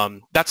then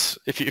that's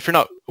if you're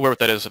not aware what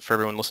that is, for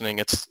everyone listening,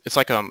 it's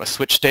like a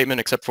switch statement,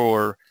 except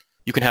for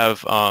you can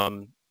have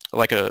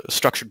like a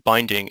structured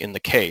binding in the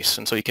case.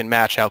 And so you can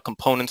match out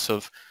components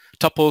of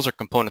tuples or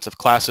components of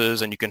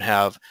classes, and you can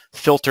have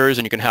filters,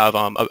 and you can have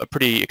a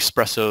pretty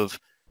expressive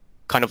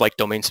kind of like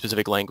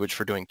domain-specific language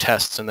for doing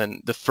tests. And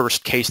then the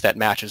first case that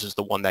matches is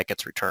the one that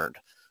gets returned.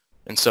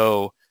 And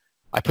so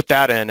I put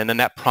that in, and then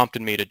that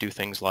prompted me to do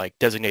things like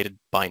designated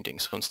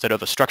bindings. So instead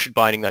of a structured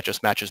binding that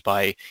just matches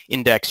by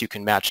index, you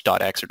can match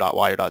 .x or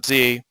 .y or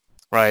 .z,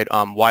 right?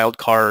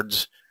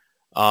 Wildcards,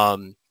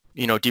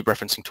 deep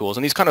referencing tools,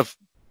 and these kind of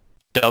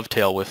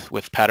dovetail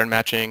with pattern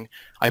matching.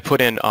 I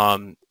put in,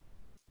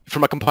 for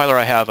my compiler,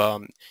 I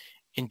have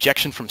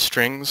injection from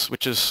strings,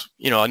 which is,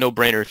 a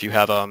no-brainer if you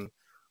have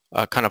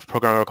a kind of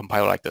programmable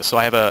compiler like this. So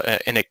I have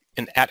an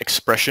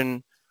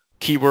 @expression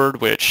keyword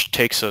which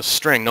takes a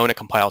string known at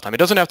compile time. It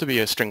doesn't have to be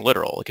a string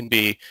literal. It can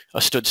be a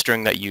stood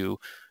string that you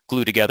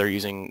glue together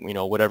using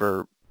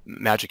whatever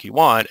magic you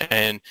want,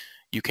 and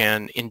you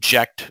can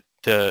inject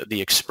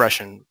the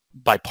expression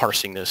by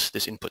parsing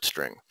this input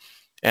string.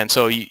 And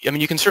so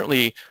you can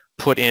certainly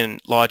put in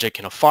logic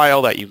in a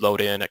file that you load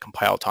in at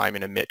compile time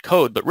and emit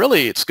code, but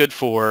really it's good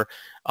for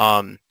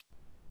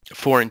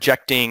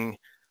injecting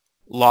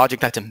logic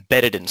that's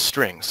embedded in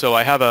strings. So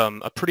I have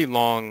a pretty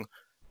long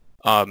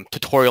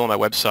tutorial on my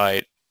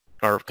website,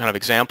 or kind of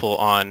example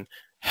on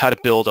how to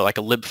build like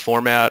a lib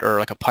format or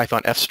like a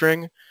Python F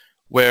string,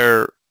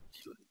 where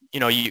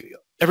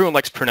everyone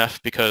likes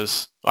printf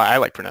because I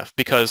like printf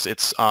because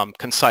it's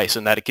concise,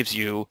 and that it gives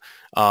you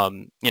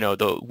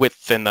the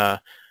width and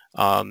the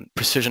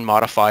precision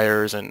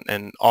modifiers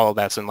and all of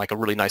that's in like a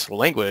really nice little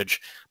language,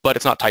 but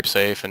it's not type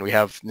safe, and we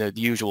have the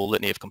usual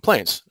litany of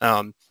complaints.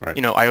 Right.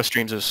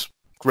 IOStreams is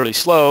really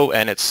slow,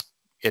 and it's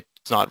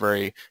not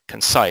very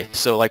concise.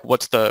 So like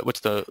what's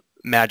the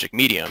magic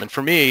medium? And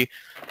for me,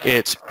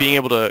 it's being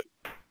able to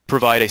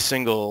provide a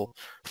single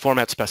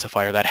format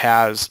specifier that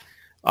has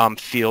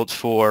fields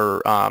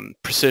for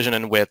precision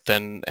and width,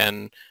 and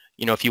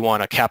if you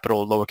want a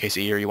capital, lowercase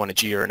e, or you want a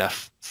G or an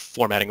F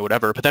formatting or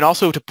whatever, but then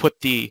also to put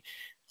the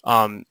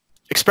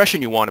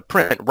expression you want to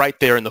print right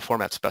there in the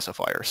format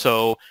specifier.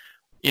 So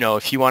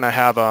if you want to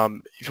have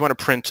if you want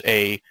to print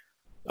a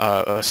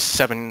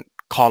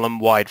 7-column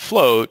wide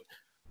float,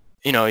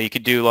 you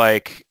could do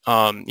like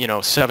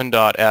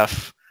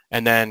 7.f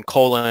and then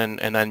colon,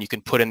 and then you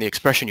can put in the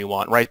expression you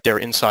want right there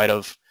inside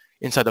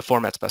the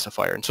format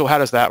specifier. And so how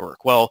does that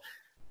work? Well,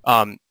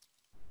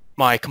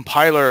 my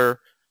compiler,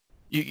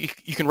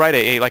 you can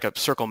write like a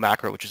circle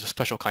macro, which is a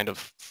special kind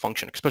of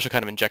function, a special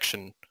kind of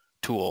injection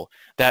tool.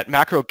 That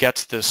macro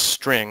gets this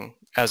string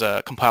as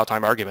a compile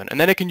time argument, and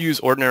then it can use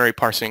ordinary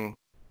parsing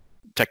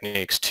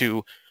techniques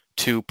to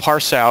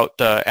parse out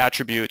the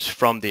attributes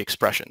from the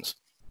expressions.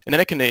 And then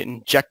it can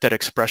inject that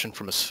expression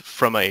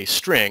from a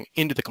string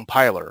into the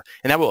compiler,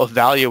 and that will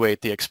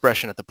evaluate the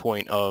expression at the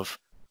point of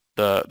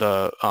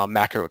the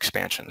macro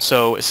expansion.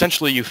 So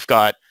essentially, you've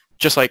got,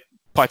 just like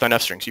Python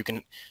F strings, you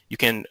can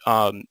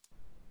kind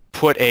of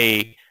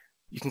create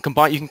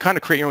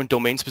your own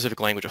domain-specific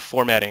language, a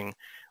formatting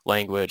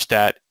language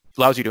that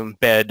allows you to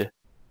embed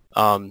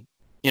the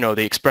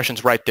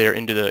expressions right there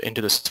into the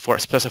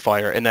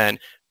specifier, and then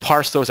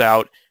parse those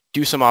out,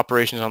 do some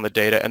operations on the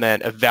data, and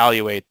then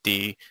evaluate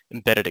the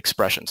embedded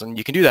expressions. And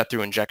you can do that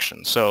through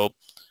injection. So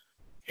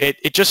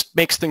it just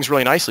makes things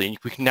really nicely.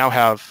 We can now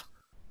have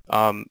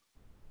kind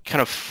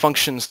of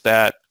functions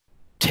that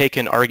take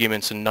in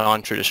arguments in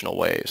non-traditional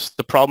ways.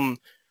 The problem,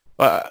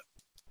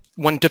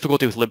 one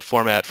difficulty with lib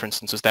format, for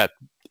instance, is that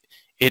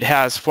it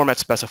has format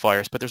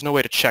specifiers, but there's no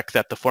way to check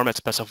that the format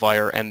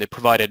specifier and the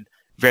provided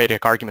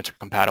variadic arguments are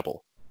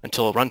compatible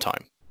until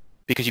runtime,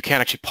 because you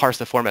can't actually parse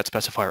the format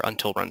specifier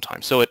until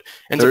runtime. So it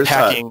ends up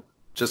packing...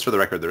 just for the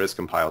record, there is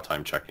compile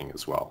time checking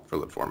as well for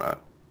lib format.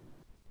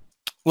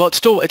 Well, it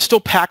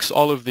still packs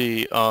all of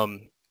the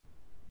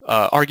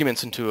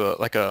arguments into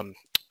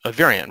a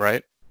variant,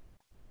 right?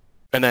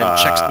 And then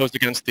checks those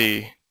against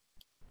the...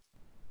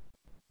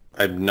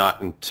 I'm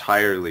not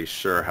entirely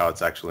sure how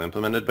it's actually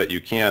implemented, but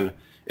you can...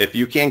 If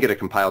you can get a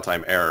compile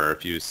time error,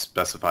 if you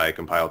specify a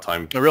compile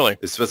time... Oh, really?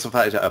 It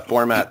specifies a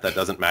format that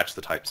doesn't match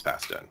the types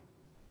passed in.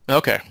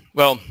 Okay.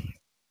 Well,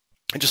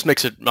 it just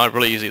makes it not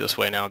really easy this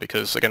way now,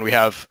 because, again, we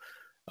have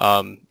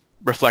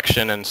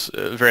reflection and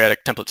variadic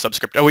template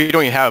subscript. Oh, we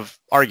don't even have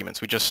arguments.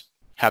 We just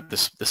have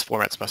this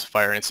format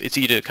specifier, and it's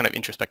easy to kind of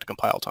introspect to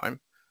compile time.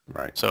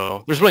 Right.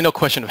 So there's really no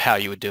question of how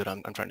you would do it,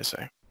 I'm trying to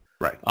say.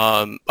 Right.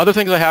 Other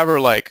things I have are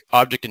like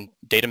object and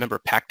data member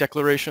pack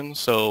declarations.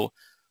 So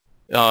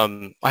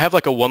I have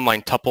like a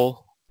one-line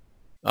tuple,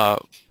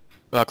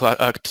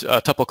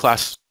 tuple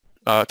class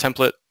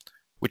template,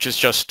 which is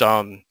just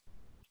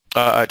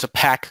it's a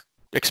pack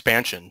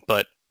expansion,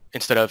 but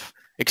instead of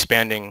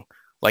expanding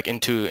like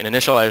into an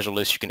initializer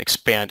list, you can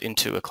expand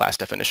into a class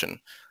definition.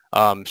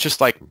 It's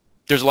just like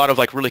there's a lot of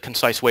like really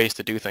concise ways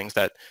to do things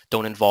that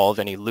don't involve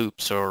any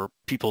loops, or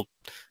people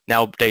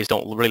nowadays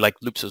don't really like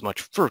loops as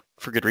much for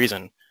good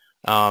reason,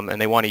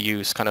 and they want to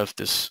use kind of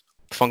this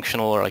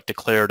functional or like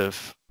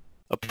declarative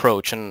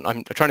approach, and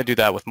I'm trying to do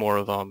that with more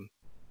of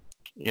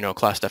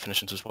class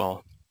definitions as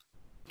well.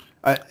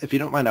 If you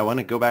don't mind, I want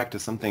to go back to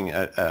something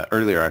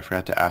earlier I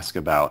forgot to ask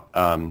about.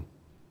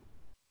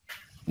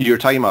 You were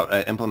talking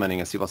about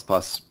implementing a C++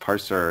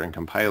 parser and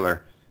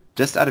compiler.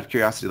 Just out of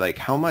curiosity, like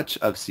how much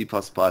of C++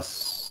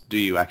 do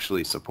you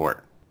actually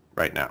support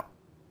right now?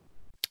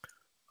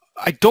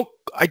 I don't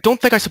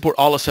think I support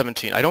all of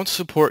 17. I don't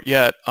support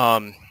yet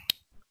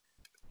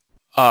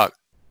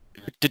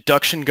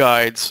deduction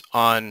guides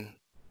on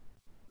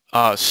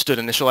std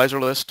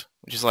initializer list,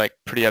 which is like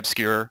pretty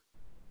obscure.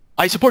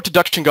 I support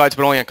deduction guides,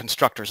 but only on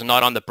constructors and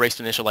not on the braced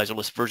initializer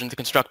list versions of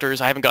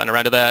constructors. I haven't gotten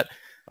around to that.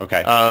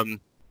 Okay.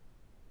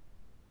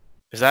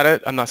 Is that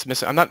it? I'm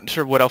not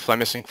sure what else I'm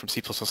missing from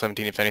C++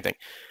 17, if anything.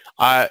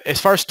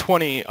 As far as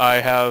 20, I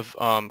have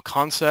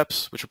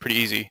concepts, which are pretty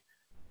easy,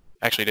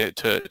 actually,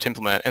 to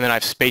implement, and then I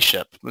have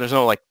spaceship. There's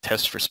no like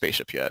test for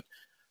spaceship yet.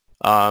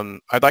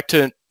 I'd like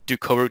to do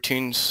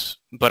coroutines,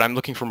 but I'm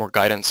looking for more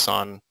guidance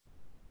on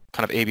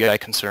kind of ABI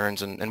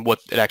concerns and what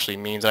it actually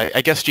means.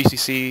 I guess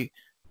GCC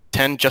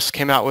 10 just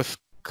came out with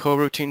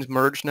coroutines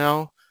merged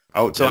now.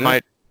 Oh, so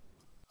I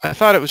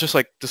thought it was just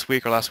like this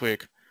week or last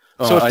week.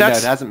 Oh, so if it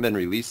hasn't been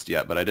released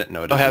yet, but I didn't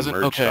know it had been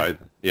merged. Okay.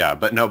 So yeah,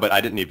 but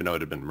I didn't even know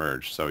it had been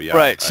merged. So yeah.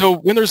 Right. So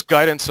when there's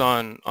guidance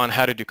on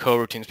how to do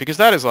coroutines, because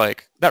that is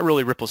like that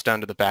really ripples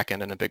down to the back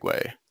end in a big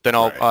way, then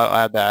I'll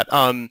add that.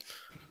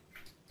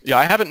 Yeah,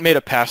 I haven't made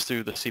a pass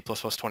through the C++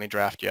 20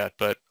 draft yet,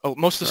 but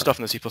most of the stuff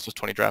in the C++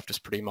 20 draft is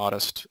pretty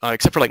modest,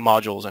 except for like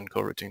modules and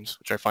coroutines,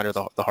 which I find are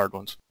the hard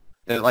ones.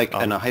 Like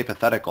in a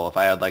hypothetical, if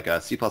I had like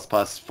a C++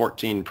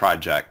 14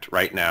 project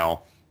right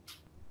now,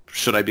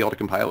 should I be able to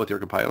compile it with your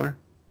compiler?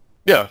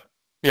 Yeah.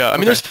 Yeah. I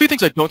mean, there's a few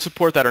things I don't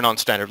support that are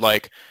non-standard.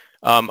 Like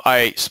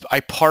I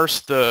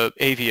parse the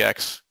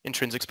AVX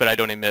intrinsics, but I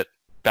don't emit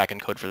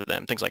backend code for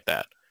them, things like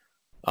that.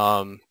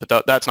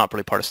 But that's not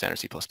really part of standard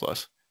C++.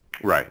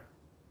 Right.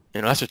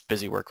 You know, that's just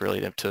busy work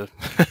really to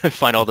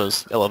find all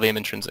those LLVM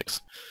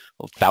intrinsics,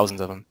 well, thousands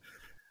of them.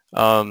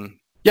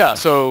 Yeah,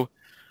 so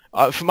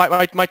for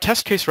my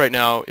test case right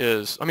now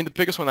is, I mean, the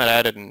biggest one that I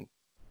added in,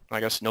 I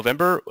guess,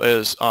 November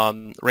is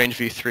range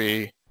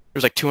v3.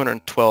 There's like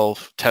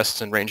 212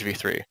 tests in range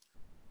v3.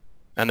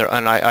 And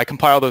I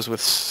compile those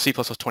with C++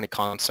 20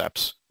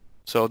 concepts.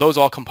 So those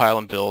all compile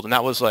and build, and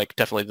that was like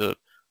definitely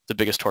the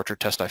biggest torture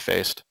test I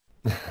faced.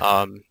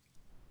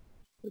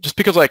 Just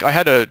because like I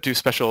had to do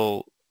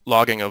special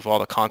logging of all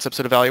the concepts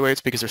it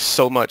evaluates because there's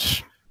so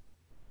much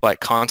like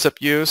concept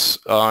use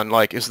on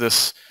like, is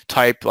this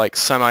type like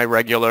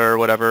semi-regular or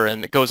whatever,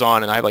 and it goes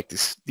on, and I have like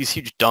these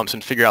huge dumps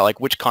and figure out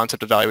like which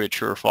concept evaluated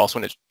true or false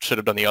when it should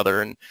have done the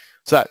other. And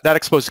so that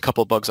exposed a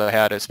couple of bugs I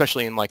had,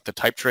 especially in like the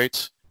type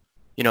traits.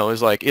 You know,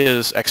 is like,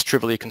 is X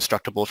trivially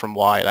constructible from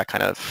Y, that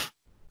kind of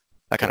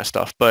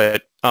stuff.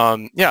 But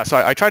yeah, so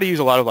I try to use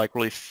a lot of like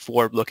really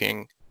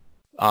forward-looking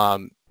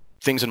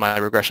things in my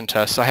regression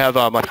tests. I have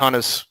like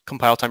HANA's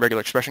compile time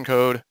regular expression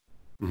code.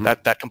 Mm-hmm.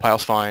 That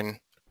compiles fine,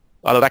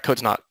 although that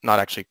code's not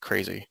actually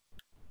crazy.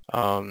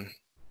 And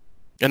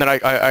then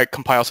I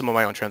compile some of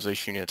my own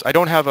translation units. I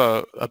don't have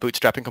a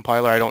bootstrapping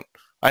compiler.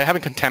 I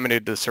haven't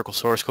contaminated the Circle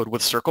source code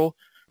with Circle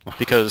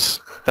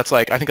because that's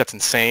like, I think that's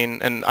insane.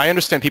 And I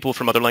understand people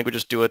from other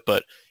languages do it,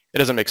 but it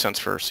doesn't make sense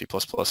for C++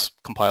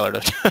 compiler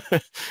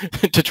to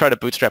to try to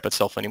bootstrap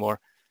itself anymore.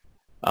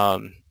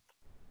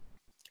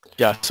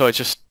 Yeah, so I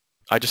just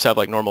have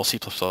like normal C++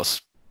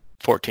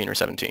 14 or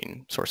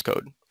 17 source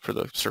code for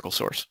the Circle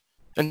source.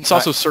 And it's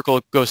also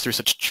Circle goes through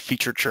such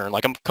feature churn.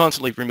 Like I'm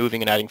constantly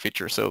removing and adding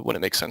features, so it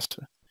wouldn't make sense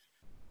to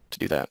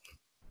do that.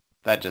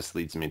 That just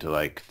leads me to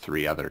like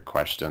 3 other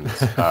questions.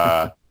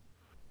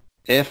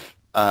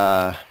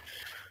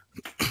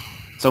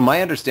 So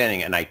my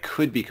understanding, and I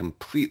could be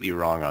completely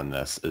wrong on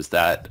this, is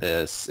that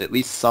at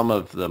least some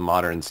of the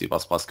modern C++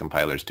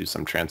 compilers do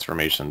some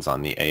transformations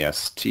on the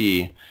AST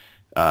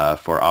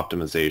for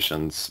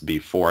optimizations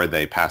before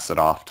they pass it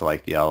off to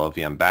like the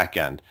LLVM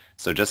backend.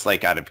 So just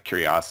like out of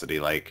curiosity,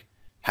 like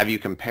have you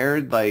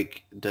compared,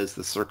 like, does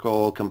the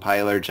Circle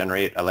compiler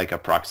generate like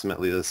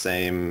approximately the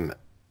same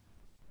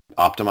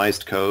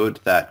optimized code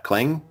that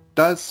Clang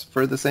does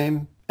for the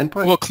same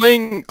input? Well,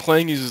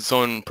 Clang uses its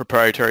own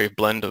proprietary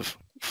blend of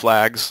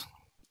flags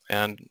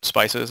and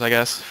spices, I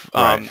guess.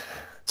 Right.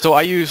 So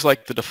I use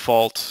like the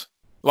default,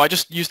 well, I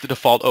just use the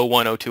default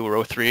 01, 02,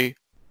 or 03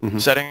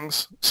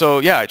 settings. So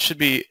yeah, it should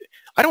be,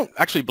 I don't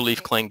actually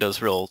believe Clang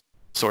does real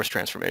source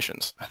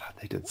transformations. I thought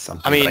they did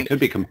something, I mean, but I could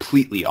be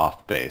completely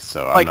off base,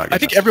 so like, I'm not I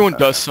think everyone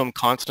does some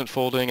constant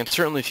folding, and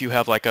certainly if you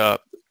have like a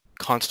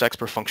const x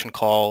per function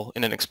call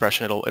in an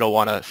expression, it'll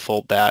want to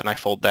fold that, and I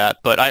fold that,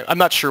 but I'm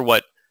not sure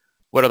what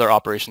other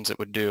operations it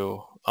would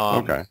do.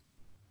 Okay.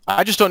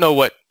 I just don't know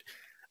what,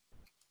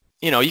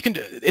 you know, you can,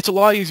 it's a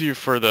lot easier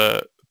for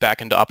the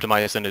backend to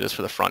optimize than it is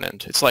for the front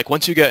end. It's like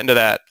once you get into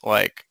that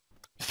like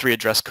 3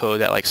 address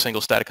code, that like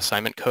single static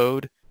assignment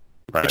code,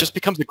 right, it just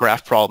becomes a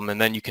graph problem, and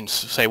then you can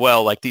say,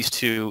 well, like these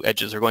 2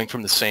 edges are going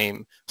from the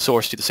same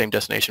source to the same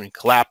destination, and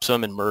collapse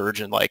them and merge,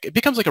 and like it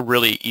becomes like a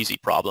really easy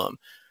problem.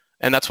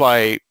 And that's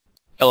why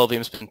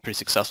LLVM's been pretty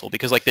successful,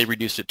 because like they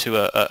reduced it to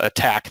a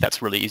attack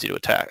that's really easy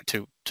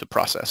to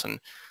process, and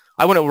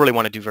I wouldn't really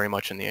want to do very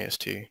much in the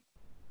AST.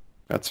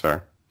 That's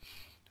fair.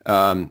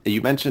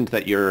 You mentioned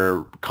that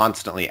you're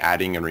constantly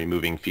adding and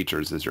removing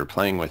features as you're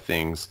playing with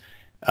things.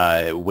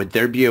 Would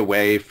there be a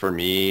way for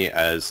me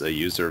as a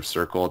user of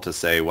Circle to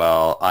say,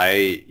 well,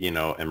 I,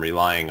 am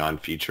relying on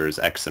features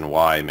X and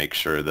Y, make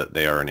sure that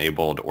they are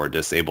enabled or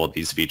disabled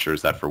these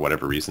features that for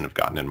whatever reason have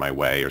gotten in my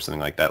way or something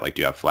like that? Like,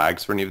 do you have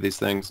flags for any of these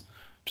things?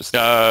 Just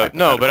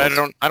no, but I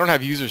don't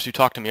have users who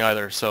talk to me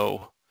either.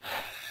 So,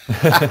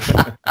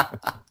 I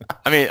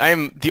mean,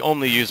 I'm the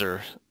only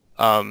user.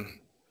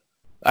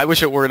 I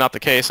wish it were not the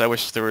case. I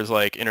wish there was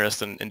like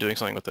interest in doing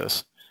something with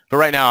this. But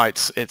right now,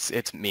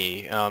 it's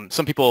me.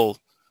 Some people,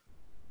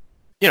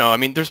 I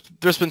mean,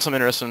 there's been some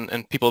interest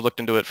and people have looked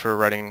into it for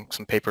writing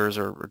some papers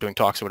or doing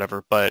talks or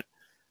whatever. But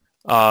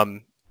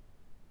the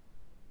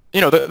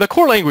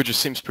core language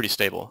just seems pretty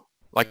stable.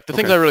 Like the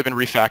things I've really been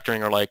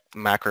refactoring are like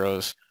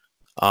macros,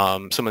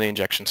 some of the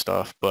injection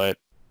stuff. But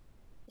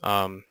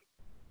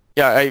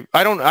yeah,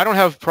 I don't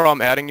have a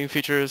problem adding new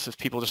features. If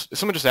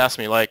someone just asks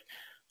me like.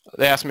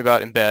 They ask me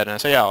about embed, and I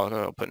say, yeah,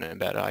 I'll put an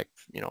embed.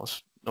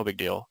 It's no big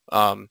deal.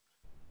 I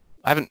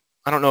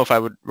don't know if I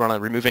would want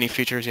to remove any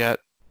features yet.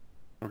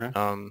 Okay.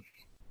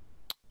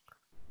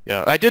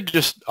 Yeah, I did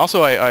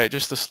I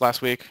just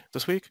this week,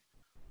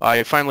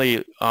 I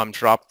finally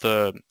dropped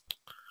the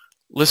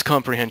list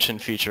comprehension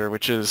feature,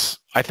 which is,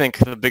 I think,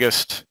 the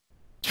biggest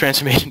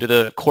transformation to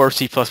the core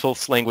C++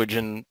 language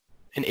in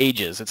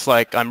ages. It's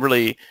like, I'm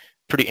really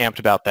pretty amped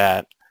about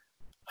that.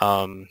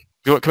 Can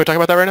we talk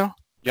about that right now?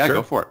 Yeah, sure.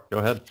 Go for it. Go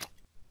ahead.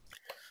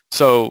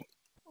 So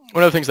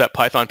one of the things that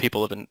Python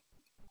people have been,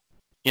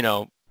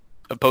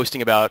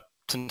 posting about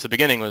since the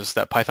beginning was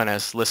that Python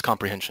has list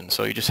comprehension.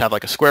 So you just have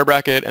like a square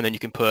bracket, and then you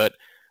can put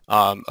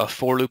a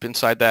for loop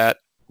inside that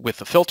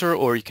with a filter,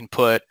 or you can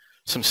put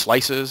some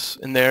slices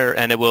in there,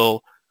 and it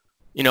will,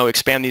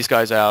 expand these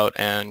guys out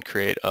and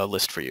create a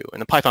list for you.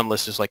 And the Python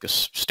list is like a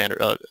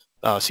standard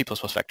C++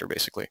 vector,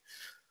 basically.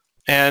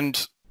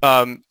 And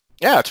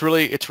yeah, it's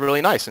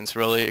really nice, and it's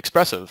really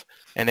expressive.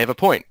 And they have a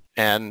point.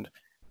 And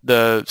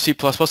the C++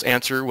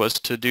 answer was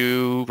to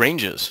do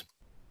ranges.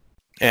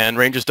 And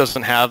ranges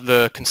doesn't have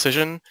the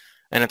concision,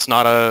 and it's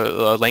not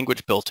a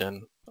language built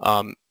in.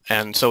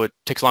 And so it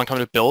takes a long time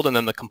to build, and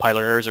then the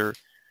compiler errors are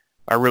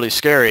really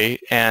scary.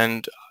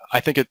 And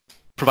I think it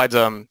provides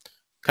kind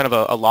of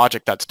a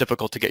logic that's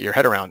difficult to get your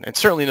head around. And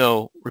certainly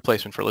no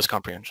replacement for list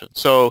comprehension.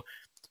 So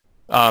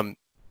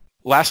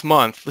last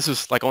month, this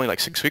is only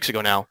 6 weeks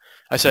ago now,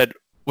 I said,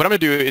 what I'm going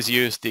to do is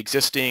use the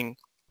existing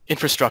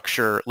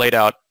infrastructure laid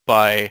out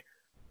by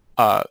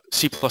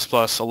C++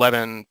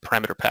 11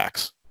 parameter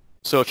packs.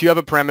 So if you have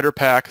a parameter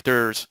pack,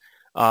 there's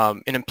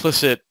an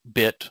implicit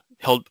bit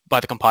held by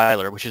the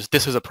compiler, which is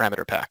this is a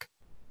parameter pack,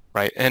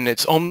 right? And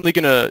it's only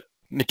going to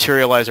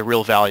materialize a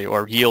real value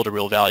or yield a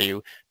real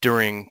value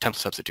during template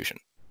substitution.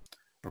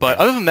 Okay. But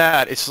other than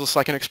that, it's just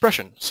like an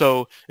expression.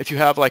 So if you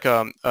have like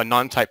a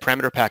non-type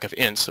parameter pack of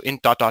ints, so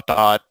int ...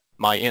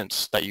 my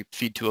ints that you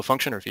feed to a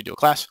function or feed to a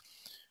class,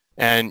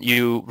 and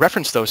you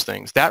reference those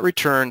things, that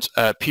returns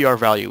a PR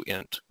value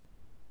int,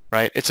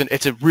 right? It's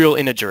a real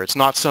integer. It's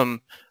not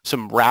some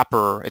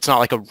wrapper. It's not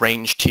like a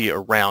range T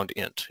around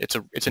int. It's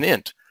an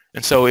int,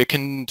 and so it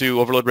can do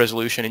overload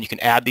resolution, and you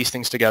can add these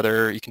things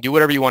together. You can do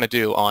whatever you want to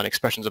do on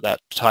expressions of that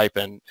type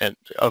and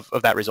of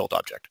that result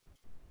object.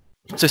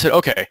 So I said,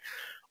 okay,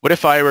 what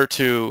if I were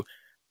to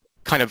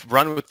kind of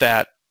run with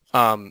that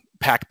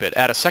pack bit,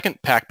 add a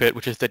second pack bit,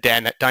 which is the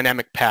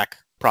dynamic pack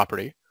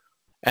property,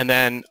 and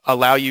then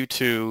allow you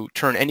to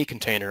turn any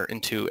container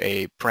into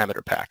a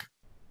parameter pack,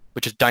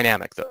 which is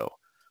dynamic though.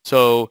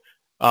 So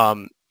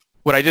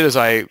what I did is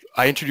I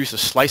introduced a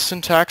slice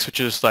syntax, which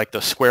is like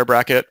the square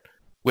bracket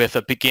with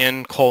a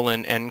begin :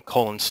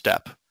 end :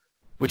 step,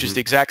 which is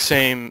the exact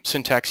same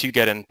syntax you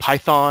get in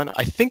Python.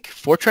 I think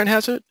Fortran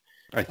has it.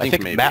 I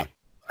think maybe.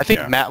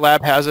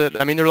 MATLAB has it.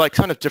 I mean, they're like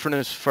kind of different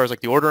as far as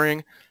like the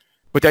ordering.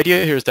 But the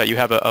idea here is that you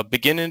have a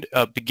begin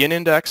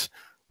index,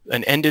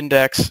 an end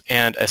index,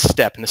 and a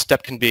step. And the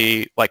step can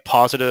be like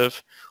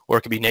positive, or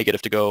it can be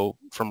negative to go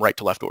from right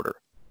to left order.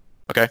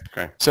 Okay?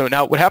 So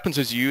now what happens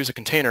is you use a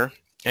container,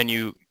 and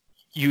you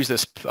use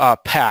this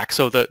pack.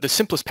 So the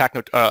simplest pack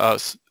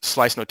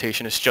slice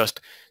notation is just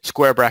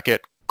square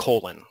bracket :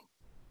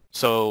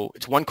 So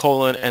it's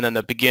 1 : and then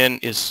the begin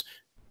is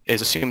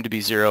assumed to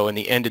be 0, and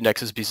the end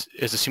index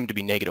is assumed to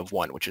be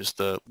 -1, which is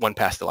the one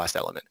past the last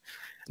element.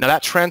 Now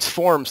that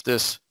transforms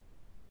this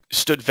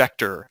std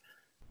vector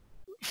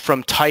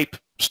from type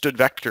std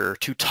vector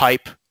to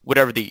type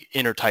whatever the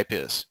inner type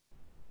is,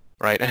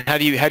 right? And how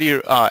do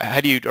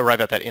you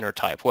arrive at that inner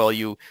type? Well,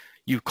 you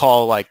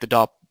call like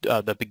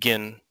the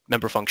begin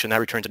member function that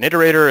returns an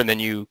iterator, and then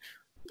you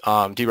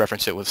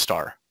dereference it with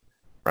star,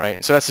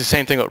 right? So that's the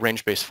same thing what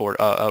range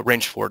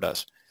for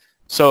does.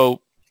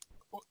 So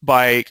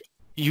by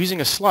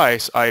using a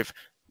slice, I've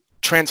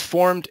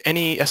transformed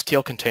any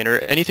STL container,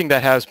 anything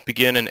that has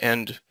begin and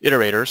end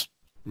iterators,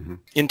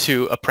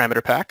 into a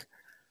parameter pack.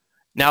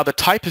 Now the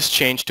type has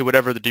changed to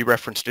whatever the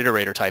dereferenced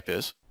iterator type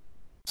is.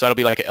 So that'll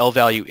be like an L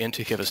value int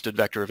if you have a std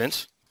vector of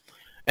ints.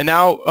 And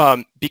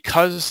now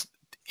because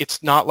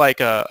it's not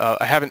like I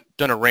haven't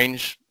done a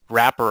range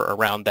wrapper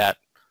around that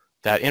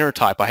inner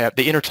type.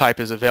 The inner type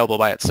is available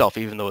by itself,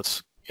 even though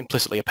it's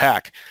implicitly a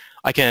pack.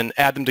 I can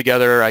add them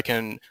together. I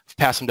can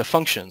pass them to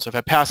functions. If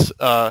I pass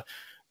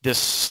this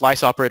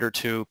slice operator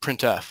to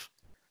printf,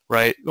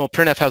 right? Well,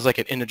 printf has like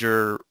an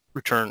integer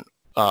return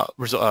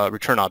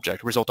return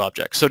object, result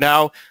object. So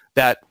now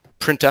that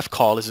printf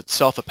call is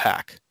itself a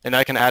pack, and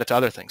I can add it to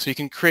other things. So you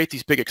can create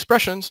these big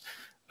expressions,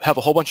 have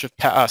a whole bunch of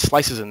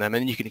slices in them,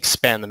 and you can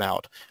expand them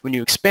out. When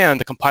you expand,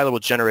 the compiler will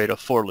generate a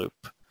for loop.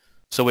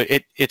 So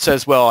it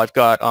says, well, I've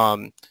got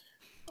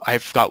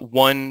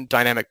one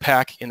dynamic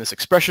pack in this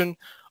expression.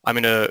 I'm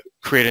going to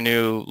create a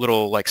new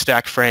little like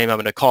stack frame. I'm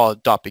going to call it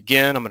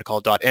 .begin. I'm going to call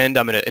it .end.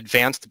 I'm going to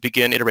advance the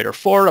begin iterator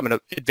forward. I'm going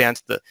to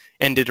advance the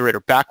end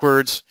iterator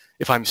backwards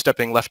if I'm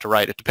stepping left to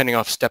right, depending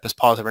on if step is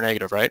positive or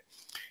negative, right?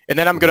 And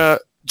then I'm going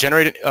to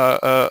generate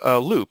a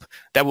loop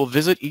that will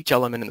visit each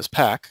element in this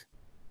pack.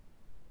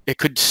 It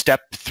could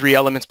step 3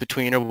 elements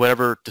between or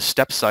whatever the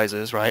step size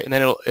is, right? And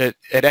then it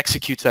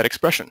executes that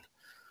expression.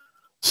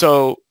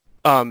 So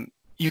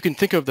you can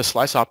think of the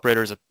slice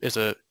operator as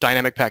a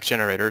dynamic pack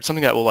generator. It's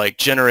something that will like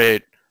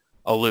generate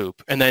a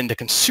loop, and then the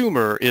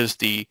consumer is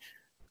the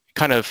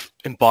kind of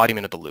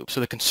embodiment of the loop. So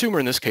the consumer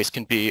in this case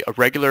can be a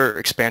regular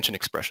expansion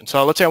expression.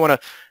 So let's say I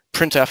want to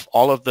printf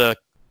all of the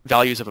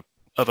values of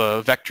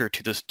a vector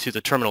to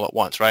the terminal at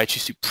once, right?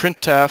 Just do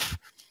printf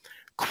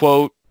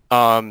quote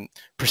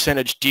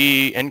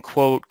 %d end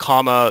quote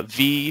comma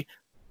v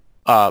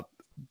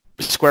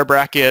square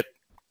bracket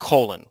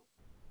colon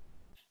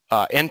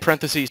end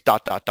parentheses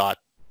dot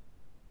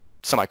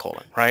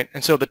semicolon, right?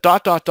 And so the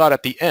dot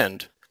at the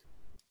end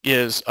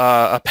is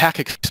a pack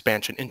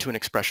expansion into an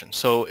expression.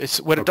 So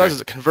what it does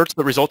is it converts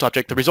the result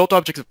object. The result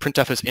object of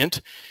printf is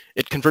int.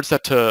 It converts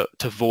that to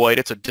void.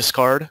 It's a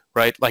discard,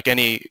 right? Like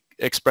any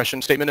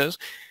expression statement is.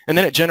 And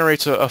then it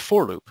generates a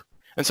for loop.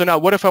 And so now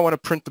what if I want to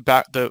print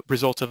the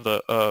result of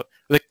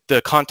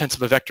the contents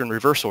of a vector in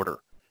reverse order,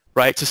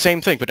 right? It's the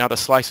same thing, but now the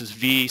slice is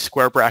v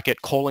square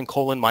bracket colon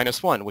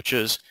 -1, which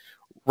is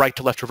right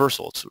to left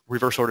reversal. It's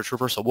reverse order to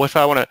reversal. What if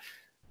I want to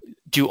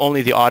do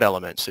only the odd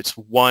elements? It's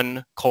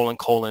 1 :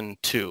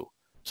 2.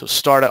 So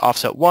start at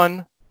offset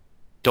 1,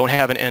 don't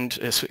have an end,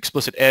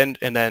 explicit end,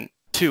 and then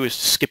 2 is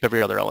skip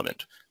every other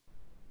element,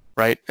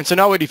 right? And so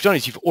now what you've done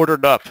is you've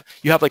ordered up.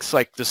 You have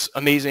like this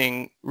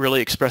amazing,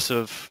 really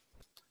expressive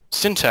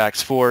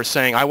syntax for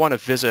saying I want to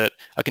visit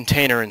a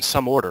container in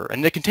some order.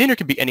 And the container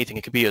can be anything.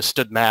 It could be a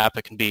std map.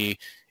 It can be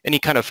any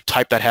kind of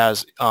type that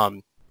has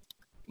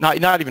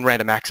not even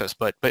random access,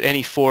 but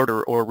any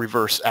forward or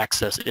reverse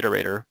access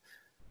iterator,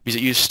 because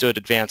it uses std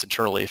advance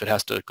internally if it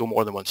has to go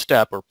more than one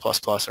step, or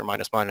plus or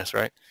minus,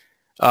 right?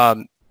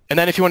 And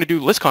then if you want to do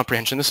list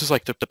comprehension, this is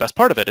like the best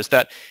part of it, is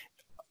that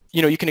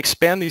you can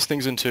expand these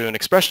things into an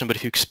expression, but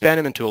if you expand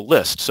them into a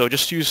list, so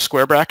just use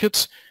square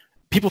brackets.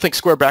 People think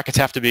square brackets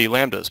have to be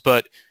lambdas,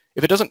 but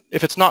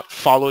if it's not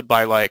followed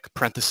by like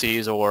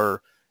parentheses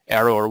or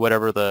arrow or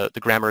whatever the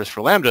grammar is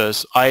for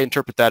lambdas, I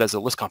interpret that as a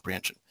list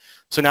comprehension.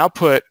 So now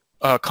put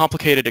a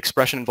complicated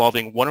expression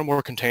involving one or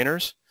more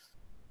containers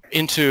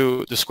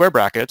into the square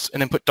brackets,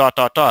 and then put ...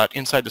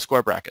 inside the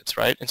square brackets,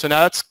 right? And so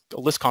now that's a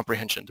list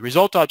comprehension. The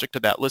result object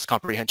of that list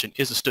comprehension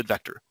is a std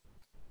vector.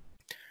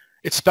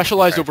 It's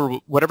specialized over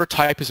whatever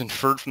type is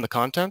inferred from the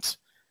contents,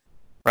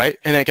 right?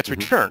 And then it gets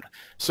returned.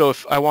 So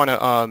if I want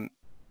to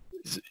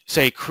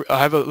say,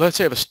 let's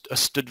say I have a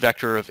std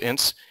vector of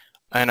ints,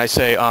 and I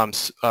say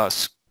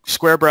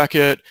square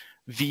bracket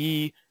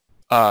v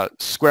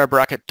square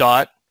bracket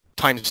dot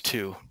times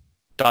 2 ...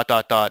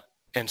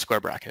 end square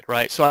bracket,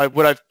 right? So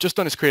what I've just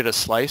done is created a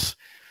slice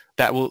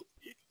that will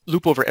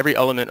loop over every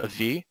element of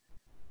v,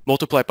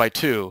 multiply it by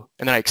 2,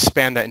 and then I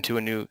expand that into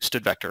a new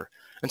std vector.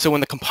 And so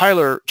when the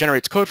compiler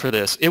generates code for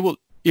this, it will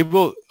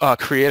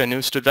create a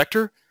new std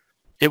vector.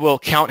 It will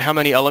count how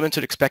many elements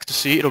it expects to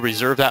see. It'll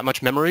reserve that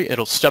much memory.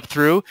 It'll step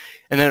through,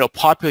 and then it'll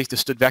populate the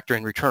std vector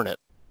and return it.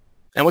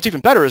 And what's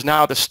even better is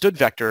now the std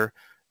vector,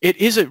 it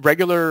is a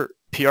regular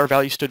PR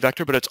value std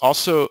vector, but it's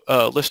also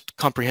a list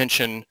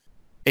comprehension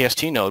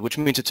AST node, which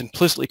means it's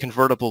implicitly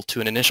convertible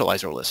to an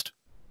initializer list.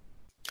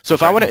 So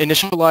if I want to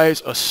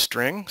initialize a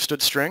string,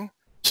 std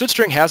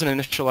string has an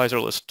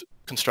initializer list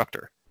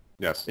constructor.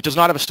 Yes. It does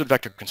not have a std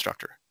vector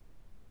constructor.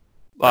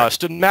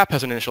 Std map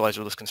has an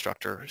initializer list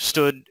constructor.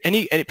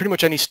 Pretty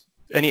much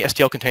any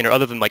STL container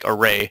other than like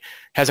array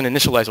has an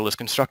initializer list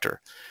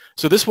constructor.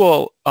 So this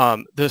will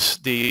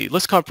the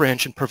list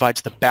comprehension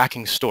provides the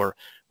backing store,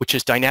 which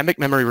is dynamic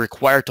memory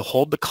required to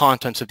hold the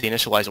contents of the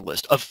initializer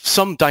list of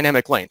some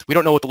dynamic length. We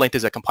don't know what the length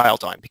is at compile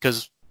time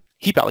because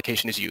heap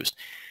allocation is used.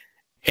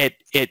 It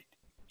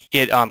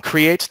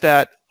creates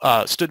that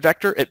std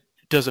vector. It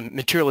does a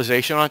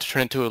materialization on it to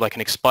turn into like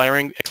an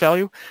expiring X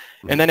value,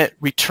 and then it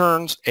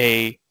returns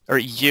or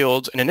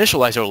yields an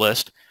initializer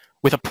list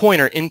with a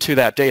pointer into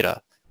that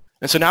data.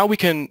 And so now we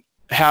can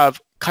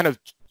have kind of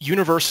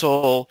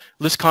universal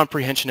list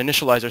comprehension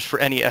initializers for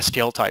any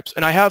STL types.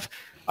 And I have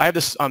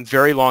this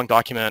very long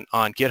document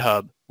on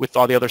GitHub with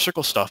all the other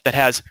circle stuff that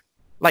has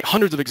like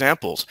hundreds of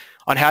examples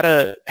on how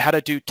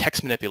to do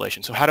text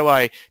manipulation. So how do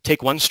I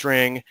take one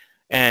string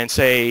and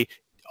say,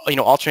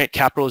 alternate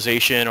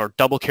capitalization or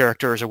double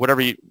characters or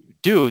whatever you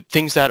do,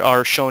 things that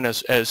are shown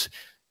as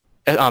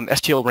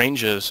STL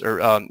ranges or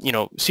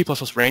C++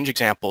 range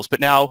examples, but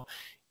now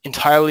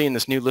entirely in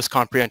this new list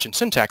comprehension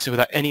syntax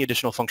without any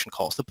additional function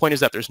calls. The point is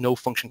that there's no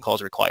function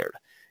calls required.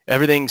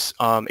 Everything's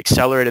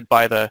accelerated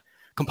by the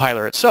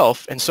compiler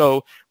itself, and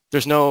so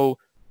there's no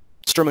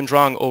Sturm und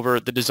Drang over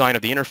the design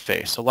of the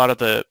interface. A lot of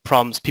the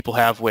problems people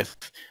have with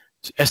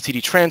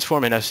std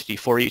transform and std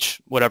for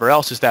each, whatever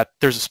else, is that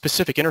there's a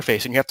specific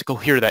interface and you have to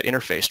cohere that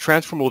interface.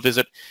 Transform will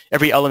visit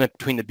every element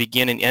between the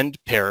begin and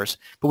end pairs,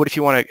 but what if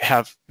you want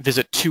to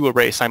visit two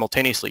arrays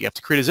simultaneously? You have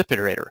to create a zip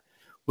iterator.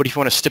 What if you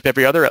want to step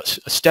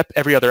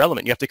every other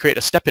element? You have to create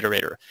a step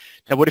iterator.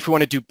 Now, what if we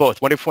want to do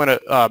both? What if we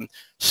want to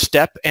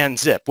step and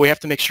zip? We have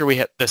to make sure we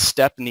have the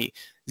step and the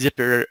zip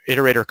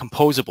iterator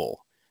composable.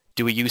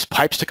 Do we use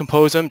pipes to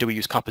compose them? Do we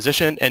use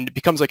composition? And it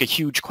becomes like a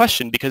huge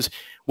question, because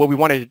what we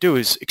wanted to do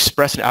is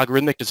express an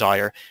algorithmic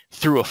desire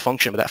through a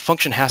function, but that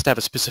function has to have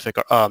a specific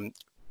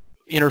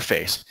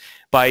interface.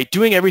 By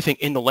doing everything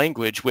in the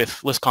language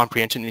with list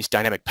comprehension and these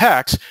dynamic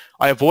packs,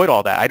 I avoid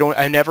all that.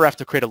 I never have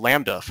to create a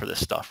lambda for this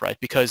stuff, right?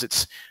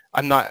 Because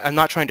I'm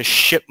not trying to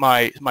ship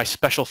my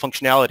special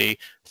functionality,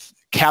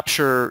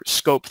 capture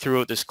scope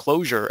through this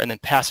closure, and then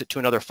pass it to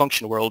another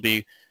function where it'll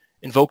be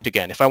invoked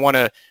again. If I want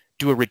to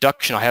do a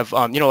reduction, I have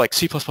like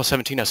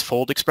C++17 has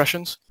fold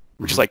expressions,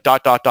 which is like ...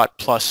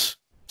 plus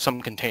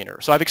some container.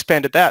 So I've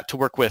expanded that to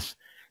work with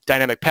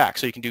dynamic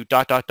packs. So you can do ...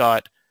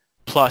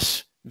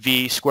 plus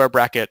v square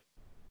bracket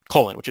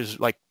colon, which is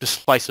like the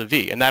slice of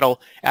v, and that'll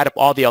add up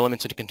all the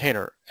elements in a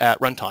container at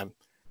runtime,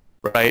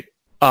 right?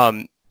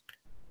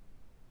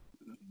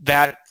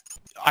 That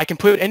I can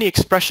put any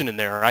expression in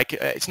there.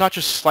 It's not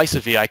just slice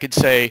of v. I could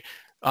say,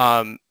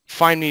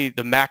 find me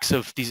the max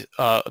of these,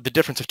 the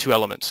difference of two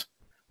elements,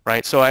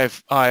 right? So I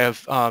have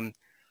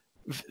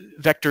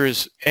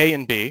vectors a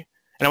and b,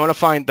 and I want to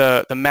find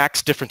the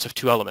max difference of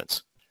two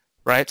elements,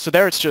 right? So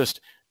there it's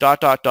just ...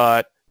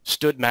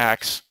 stood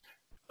max,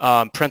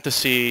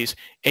 parentheses,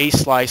 a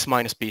slice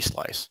minus b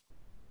slice.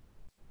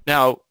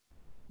 Now,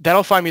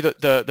 that'll find me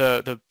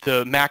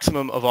the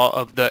maximum of all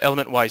of the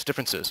element-wise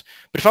differences.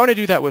 But if I want to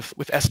do that with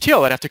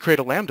STL, I'd have to create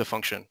a lambda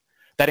function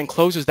that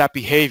encloses that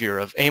behavior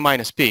of a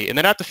minus b, and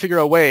then I have to figure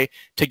out a way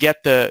to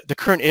get the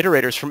current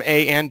iterators from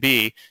a and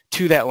b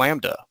to that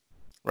lambda,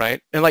 right?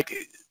 And like,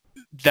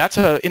 that's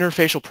an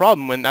interfacial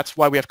problem, and that's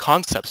why we have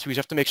concepts. We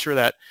have to make sure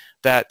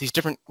that these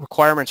different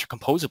requirements are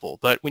composable.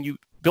 But when you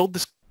build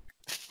this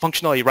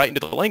functionality right into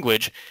the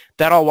language,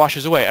 that all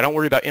washes away. I don't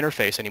worry about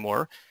interface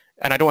anymore,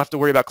 and I don't have to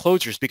worry about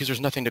closures because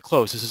there's nothing to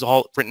close. This is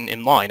all written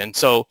in line. And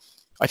so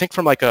I think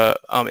from like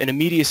an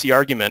immediacy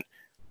argument,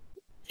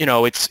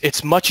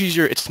 it's much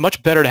easier, it's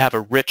much better to have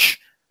a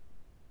rich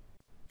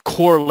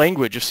core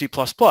language of C++,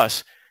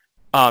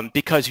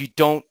 because you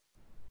don't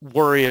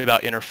worry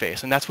about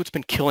interface. And that's what's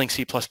been killing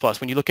C++.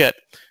 When you look at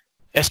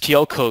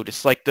STL code,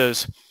 it's like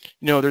there's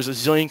a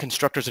zillion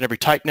constructors in every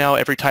type now.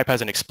 Every type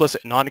has an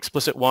explicit,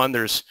 non-explicit one.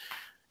 There's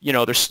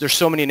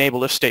so many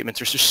enable if statements.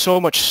 There's just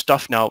so much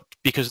stuff now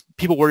because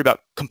people worry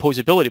about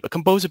composability, but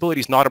composability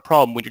is not a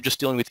problem when you're just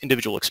dealing with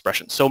individual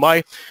expressions. So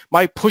my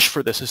push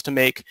for this is to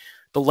make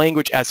the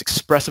language as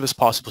expressive as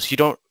possible, so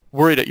you're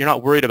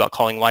not worried about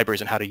calling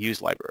libraries and how to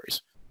use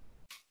libraries.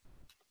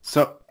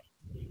 So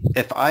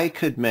if I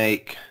could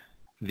make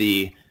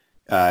the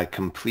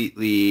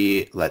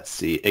completely, let's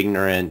see,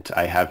 ignorant,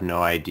 I have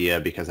no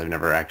idea because I've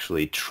never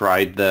actually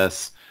tried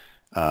this,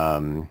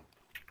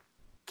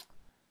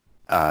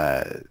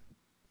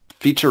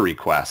 feature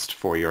request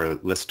for your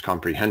list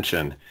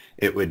comprehension,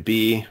 it would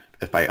be,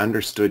 if I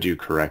understood you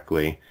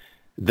correctly,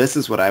 this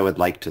is what I would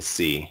like to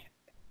see.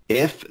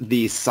 If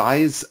the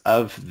size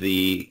of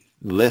the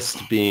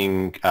list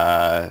being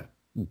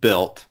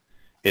built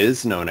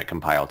is known at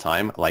compile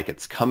time, like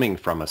it's coming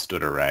from a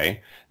std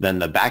array, then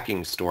the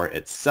backing store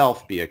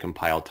itself be a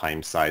compile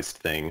time sized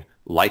thing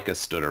like a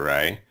std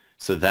array.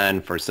 So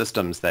then for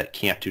systems that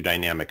can't do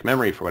dynamic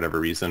memory for whatever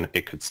reason,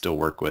 it could still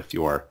work with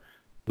your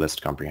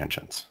list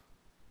comprehensions.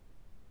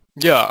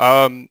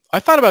 Yeah, I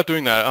thought about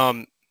doing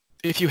that.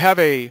 If you have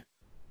right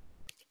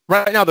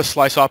now the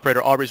slice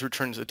operator always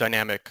returns a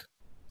dynamic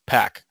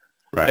pack.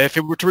 Right. If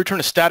it were to return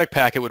a static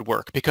pack, it would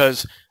work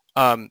because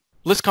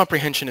list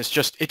comprehension is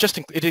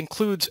it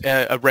includes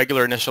a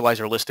regular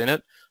initializer list in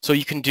it. So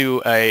you can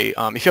do if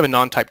you have a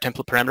non-type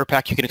template parameter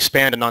pack, you can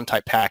expand a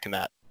non-type pack in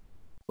that,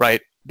 right?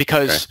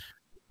 Because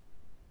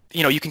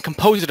you can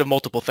compose it of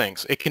multiple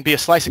things. It can be a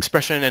slice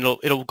expression, and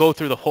it'll go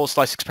through the whole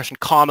slice expression,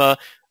 comma,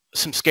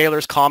 some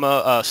scalars,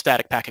 comma,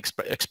 static pack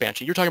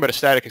expansion. You're talking about a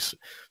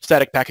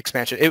static pack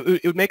expansion.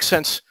 It would make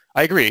sense,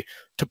 I agree,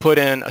 to put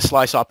in a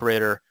slice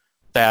operator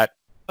that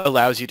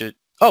allows you to,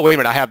 oh, wait a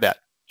minute, I have that.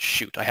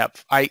 Shoot,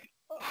 I'm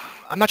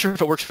not sure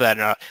if it works for that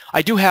or not.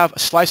 I do have a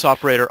slice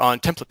operator on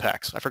template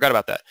packs. I forgot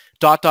about that. ...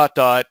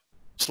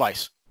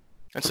 slice.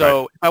 And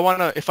so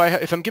if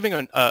I'm giving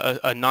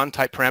a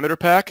non-type parameter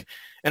pack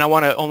and I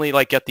want to only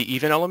like get the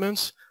even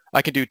elements,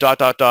 I can do ...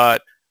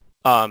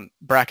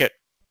 bracket ...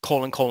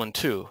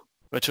 2,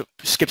 which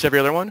skips every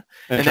other one.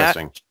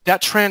 Interesting. And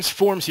that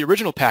transforms the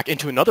original pack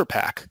into another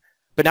pack.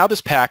 But now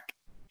this pack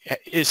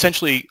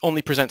essentially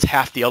only presents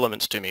half the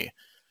elements to me.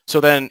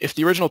 So then if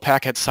the original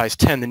pack had size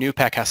 10, the new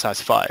pack has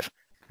size 5.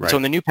 Right. So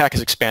when the new pack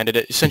is expanded,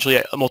 it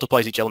essentially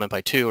multiplies each element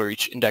by 2 or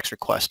each index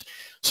request.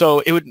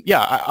 So it would,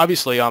 yeah,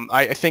 obviously,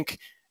 I think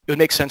it would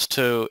make sense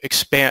to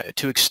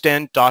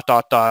extend ...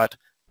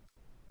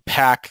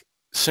 pack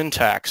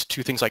syntax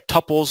to things like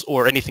tuples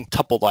or anything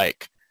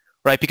tuple-like,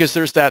 right? Because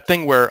there's that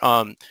thing where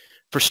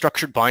for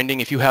structured binding,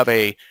 if you have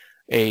a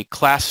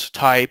class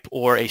type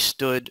or a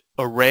stud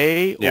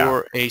array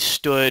or a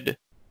stud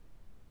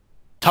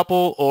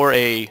tuple or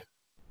a,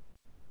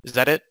 is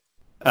that it?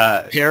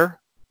 Pair?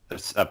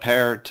 A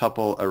pair,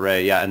 tuple,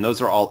 array, yeah, and those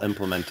are all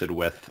implemented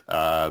with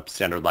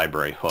standard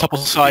library hooks. Tuple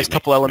size,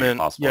 tuple element,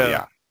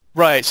 yeah.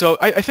 Right, so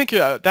I think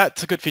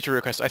that's a good feature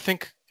request. I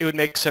think it would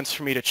make sense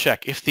for me to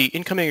check if the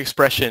incoming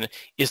expression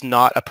is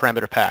not a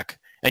parameter pack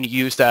and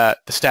you use the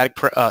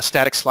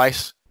static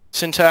slice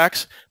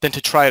syntax, then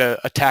to try to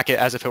attack it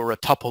as if it were a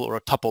tuple or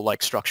a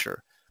tuple-like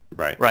structure.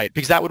 Right. Right,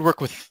 because that would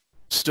work with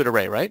std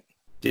array, right?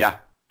 Yeah.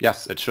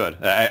 Yes, it should.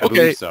 I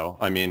believe so.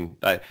 I mean,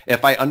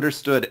 if I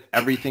understood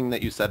everything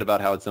that you said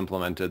about how it's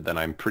implemented, then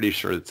I'm pretty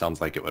sure it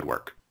sounds like it would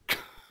work.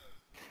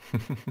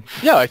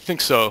 Yeah, I think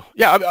so.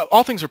 Yeah,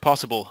 all things are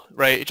possible,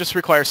 right? It just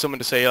requires someone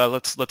to say,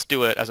 let's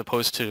do it, as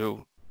opposed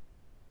to,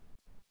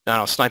 I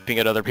don't know, sniping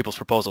at other people's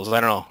proposals. I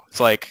don't know. It's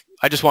like,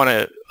 I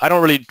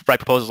don't really write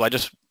proposals. I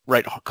just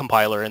write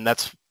compiler, and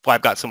that's why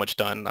I've got so much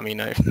done. I mean,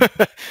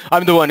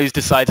 I'm the one who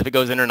decides if it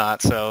goes in or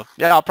not. So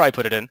yeah, I'll probably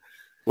put it in.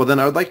 Well, then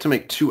I would like to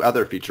make 2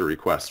 other feature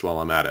requests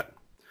while I'm at it.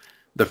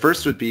 The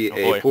first would be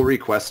a pull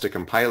request to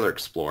Compiler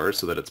Explorer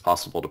so that it's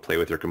possible to play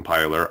with your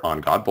compiler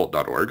on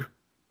godbolt.org,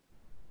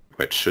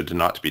 which should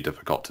not be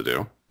difficult to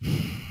do.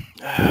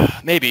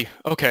 Maybe.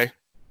 Okay.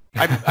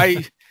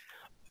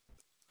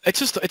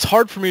 It's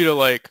hard for me to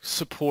like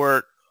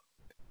support.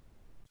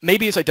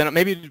 Maybe it's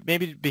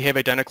maybe behave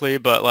identically,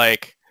 but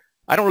like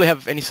I don't really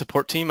have any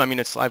support team. I mean,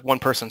 I have one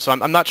person, so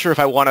I'm not sure if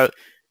I want to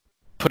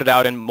put it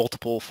out in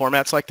multiple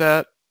formats like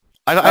that.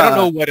 I don't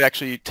know what it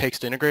actually takes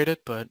to integrate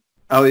it, but...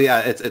 Oh,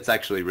 yeah, it's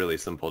actually really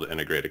simple to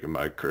integrate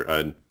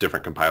a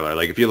different compiler.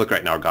 Like, if you look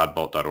right now,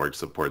 godbolt.org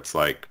supports,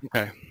 like,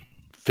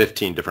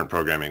 15 different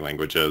programming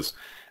languages.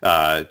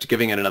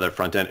 Giving it another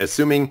front end,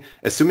 assuming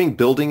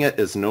building it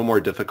is no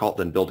more difficult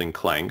than building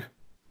Clang,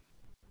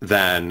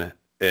 then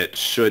it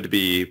should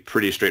be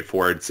pretty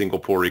straightforward, single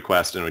pull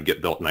request, and it would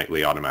get built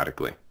nightly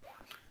automatically.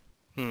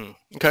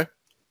 Okay.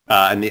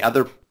 And the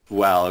other...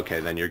 Well,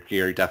 okay, then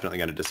you're definitely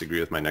going to disagree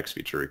with my next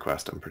feature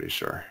request, I'm pretty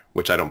sure,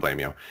 which I don't blame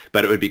you.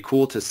 But it would be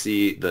cool to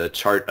see the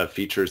chart of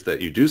features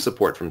that you do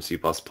support from C++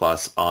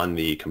 on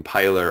the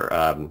compiler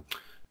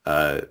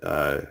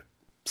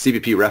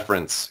CPP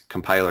reference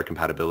compiler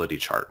compatibility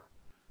chart.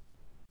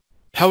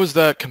 How is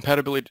that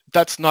compatibility?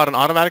 That's not an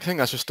automatic thing?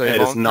 That's just a...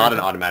 It is not an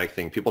automatic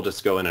thing. People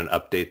just go in and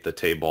update the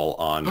table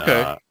on...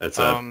 it's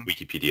a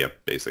Wikipedia,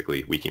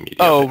 basically, Wikimedia.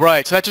 Oh,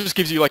 right. So that just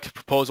gives you like a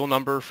proposal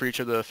number for each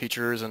of the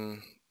features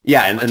and...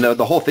 Yeah, and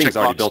the whole thing is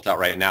already built out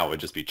right now. It would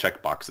just be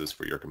checkboxes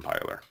for your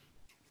compiler.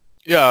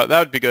 Yeah, that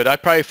would be good.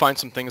 I'd probably find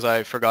some things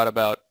I forgot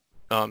about.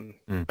 I mean,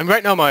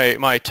 right now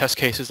my test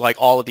case is like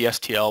all of the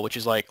STL, which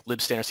is like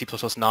libstandard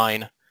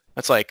C++9.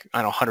 That's like, I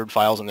don't know, 100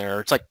 files in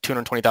there. It's like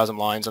 220,000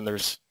 lines, and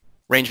there's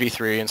range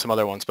v3 and some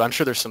other ones. But I'm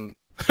sure there's some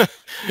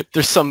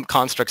there's some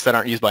constructs that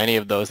aren't used by any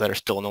of those that are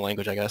still in the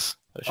language, I guess.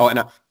 Oh,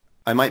 and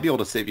I might be able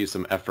to save you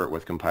some effort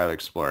with Compiler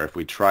Explorer if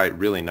we try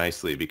really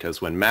nicely,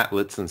 because when Matt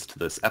listens to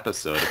this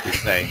episode, if we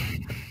say,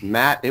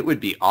 Matt, it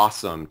would be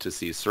awesome to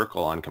see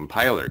Circle on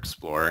Compiler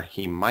Explorer,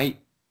 he might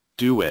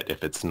do it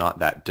if it's not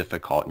that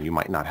difficult, and you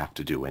might not have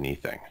to do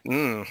anything.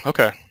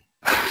 Okay.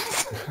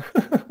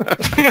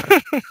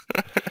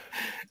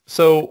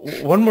 So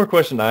one more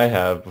question I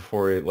have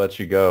before we let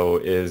you go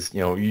is,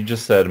 you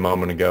just said a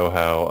moment ago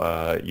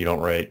how you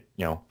don't write,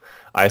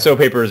 ISO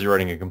papers, you're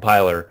writing a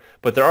compiler,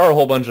 but there are a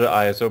whole bunch of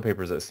ISO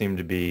papers that seem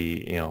to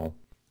be,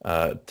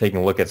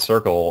 taking a look at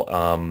Circle.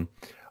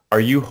 Are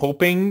you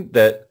hoping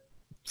that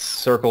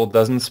Circle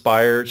does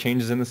inspire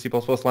changes in the C++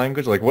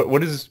 language? Like,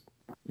 what is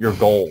your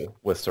goal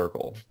with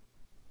Circle?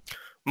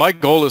 My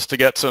goal is to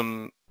get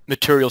some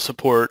material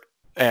support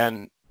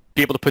and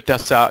be able to put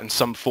this out in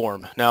some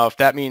form. Now, if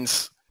that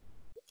means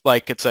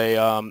like it's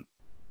a,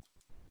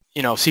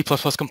 C++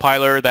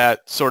 compiler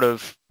that sort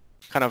of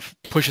kind of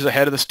pushes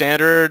ahead of the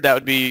standard, that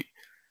would be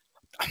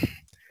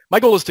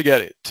my goal is to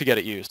get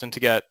it used and to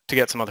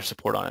get some other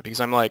support on it, because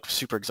I'm like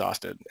super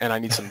exhausted and I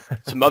need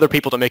some other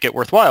people to make it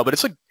worthwhile. But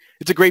it's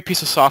a great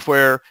piece of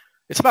software.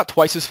 It's about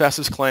twice as fast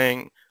as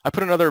Clang. I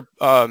put another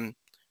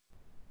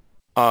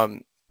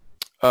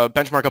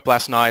benchmark up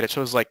last night. It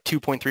shows like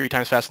 2.3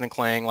 times faster than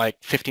Clang, like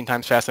 15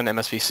 times faster than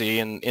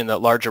MSVC in the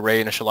large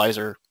array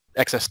initializer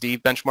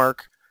XSD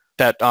benchmark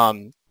that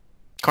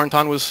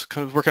Carnton was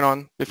kind of working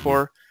on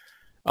before.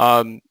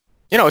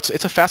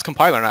 It's a fast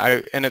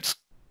compiler, and it's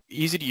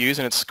easy to use,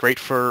 and it's great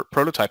for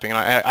prototyping. And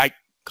I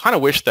kind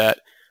of wish that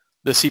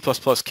the C++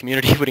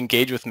 community would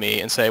engage with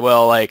me and say,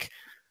 well, like,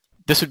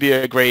 this would be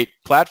a great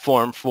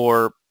platform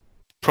for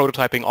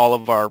prototyping all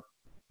of our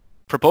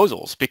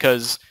proposals,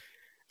 because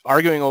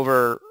arguing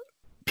over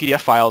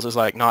PDF files is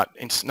like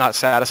it's not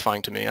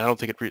satisfying to me. I don't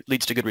think it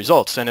leads to good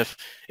results. And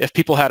if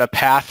people had a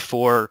path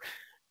for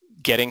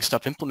getting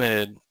stuff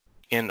implemented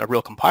in a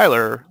real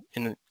compiler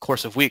in the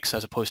course of weeks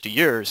as opposed to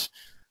years,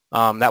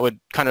 that would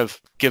kind of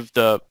give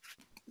the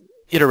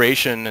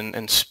iteration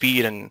and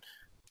speed and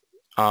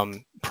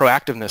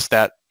proactiveness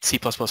that C++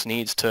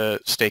 needs to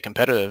stay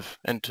competitive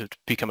and to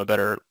become a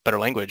better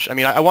language. I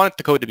mean, I want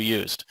the code to be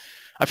used.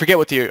 I forget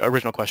what the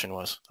original question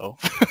was, though.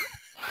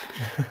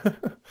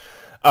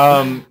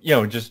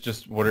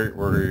 Just what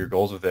are your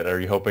goals with it? Are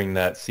you hoping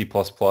that C++,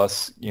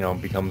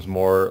 becomes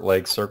more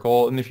like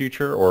Circle in the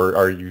future, or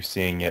are you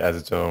seeing it as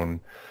its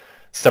own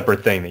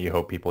separate thing that you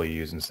hope people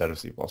use instead of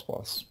C++?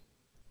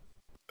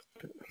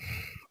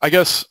 I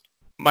guess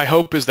my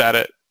hope is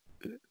that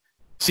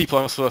C++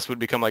 would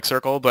become like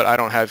Circle, but I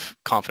don't have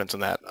confidence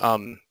in that.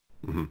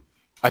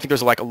 I think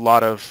there's like a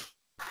lot of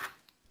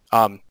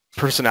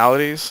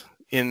personalities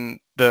in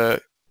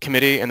the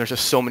committee, and there's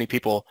just so many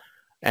people,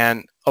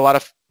 and for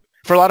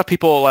a lot of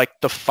people, like,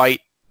 the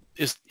fight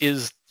is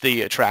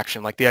the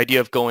attraction. Like, the idea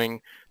of going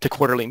to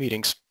quarterly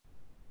meetings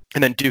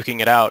and then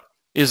duking it out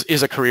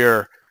is a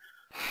career.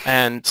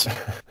 And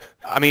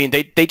I mean,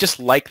 they just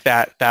like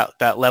that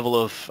level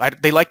of,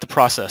 they like the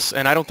process,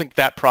 and I don't think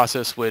that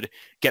process would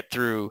get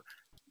through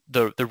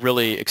the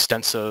really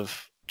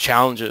extensive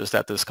challenges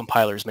that this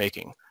compiler is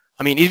making.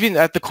 I mean, even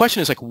the question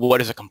is like,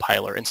 what is a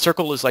compiler? And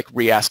Circle is like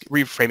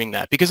reframing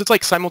that, because it's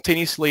like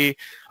simultaneously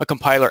a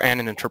compiler and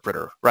an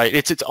interpreter, right?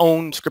 It's its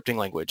own scripting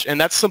language, and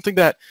that's something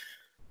that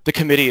the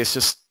committee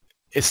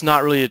it's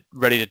not really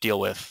ready to deal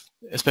with,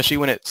 especially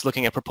when it's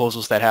looking at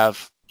proposals that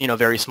have,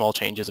 very small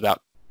changes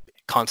about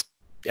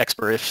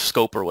expert if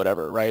scope or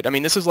whatever, right? I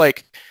mean, this is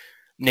like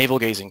navel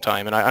gazing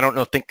time, and I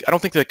don't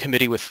think the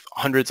committee with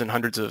hundreds and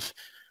hundreds of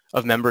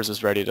members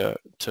is ready to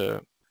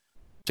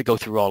go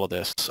through all of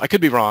this. I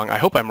could be wrong. I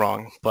hope I'm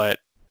wrong, but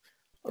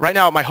right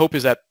now my hope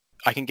is that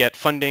I can get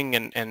funding,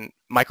 and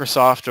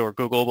Microsoft or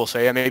Google will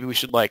say, maybe we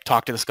should like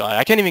talk to this guy.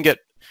 I can't even get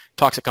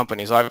talks at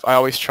companies. I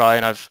always try,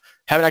 and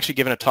haven't actually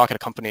given a talk at a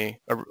company,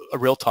 a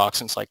real talk,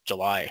 since like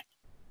July.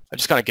 I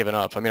just kind of given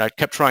up. I mean, I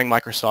kept trying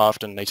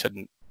Microsoft, and they said,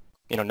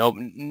 no,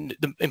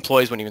 the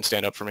employees wouldn't even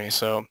stand up for me.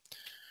 So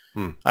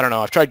I don't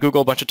know. I've tried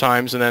Google a bunch of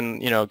times, and then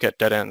get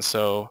dead ends.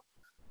 So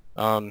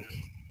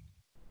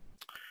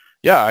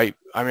yeah,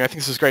 I mean, I think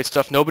this is great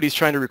stuff. Nobody's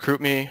trying to recruit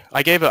me.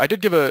 I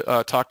did give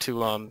a talk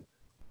to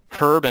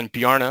Herb and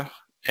Bjarne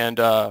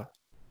and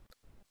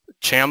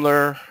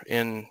Chandler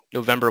in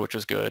November, which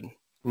was good.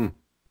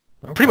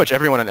 Okay. Pretty much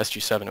everyone on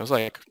SG7. It was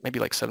like maybe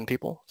like 8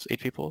 people.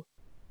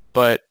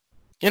 But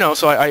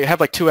so I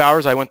had like 2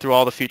 hours. I went through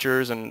all the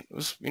features, and it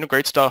was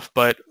great stuff.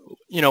 But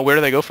where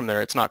do they go from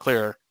there? It's not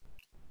clear.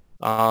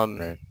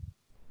 Right.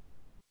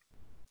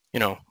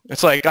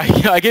 It's like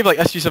I gave like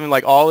SG7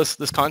 like all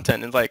this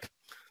content, and like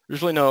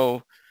there's really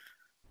no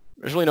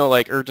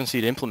like urgency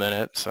to implement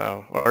it,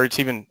 so, or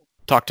to even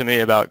talk to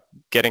me about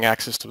getting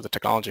access to the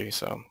technology.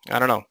 So I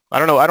don't know. I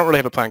don't really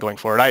have a plan going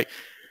forward.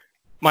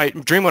 My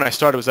dream when I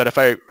started was that if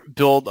I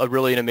build a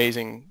really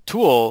amazing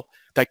tool,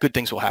 that good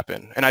things will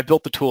happen. And I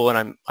built the tool,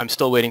 and I'm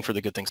still waiting for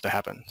the good things to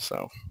happen.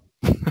 So.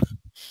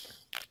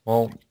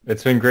 Well,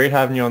 it's been great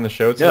having you on the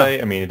show today.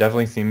 Yeah. I mean, it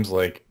definitely seems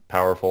like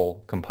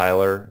powerful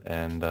compiler,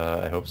 and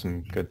I hope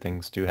some good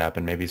things do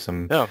happen. Maybe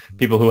some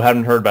people who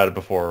haven't heard about it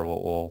before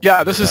will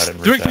this is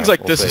doing things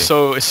like this is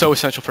so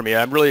essential for me.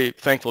 I'm really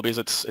thankful, because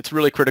it's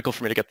really critical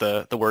for me to get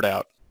the word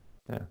out.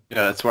 Yeah,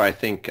 that's where I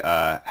think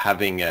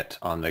having it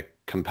on the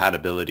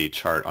compatibility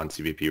chart on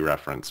CPP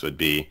reference would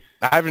be.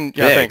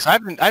 Thanks. I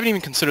haven't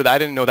even considered that. I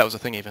didn't know that was a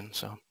thing even.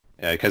 So.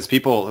 Yeah, because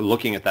people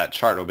looking at that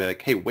chart will be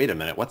like, hey, wait a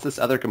minute, what's this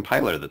other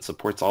compiler that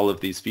supports all of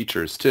these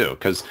features too?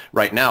 Because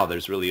right now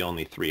there's really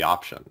only 3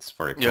 options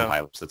for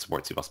compilers that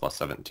support C++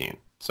 17.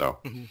 So,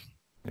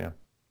 yeah.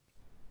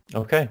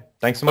 Okay.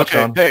 Thanks so much,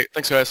 Sean. Hey,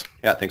 thanks, guys.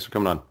 Yeah, thanks for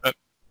coming on.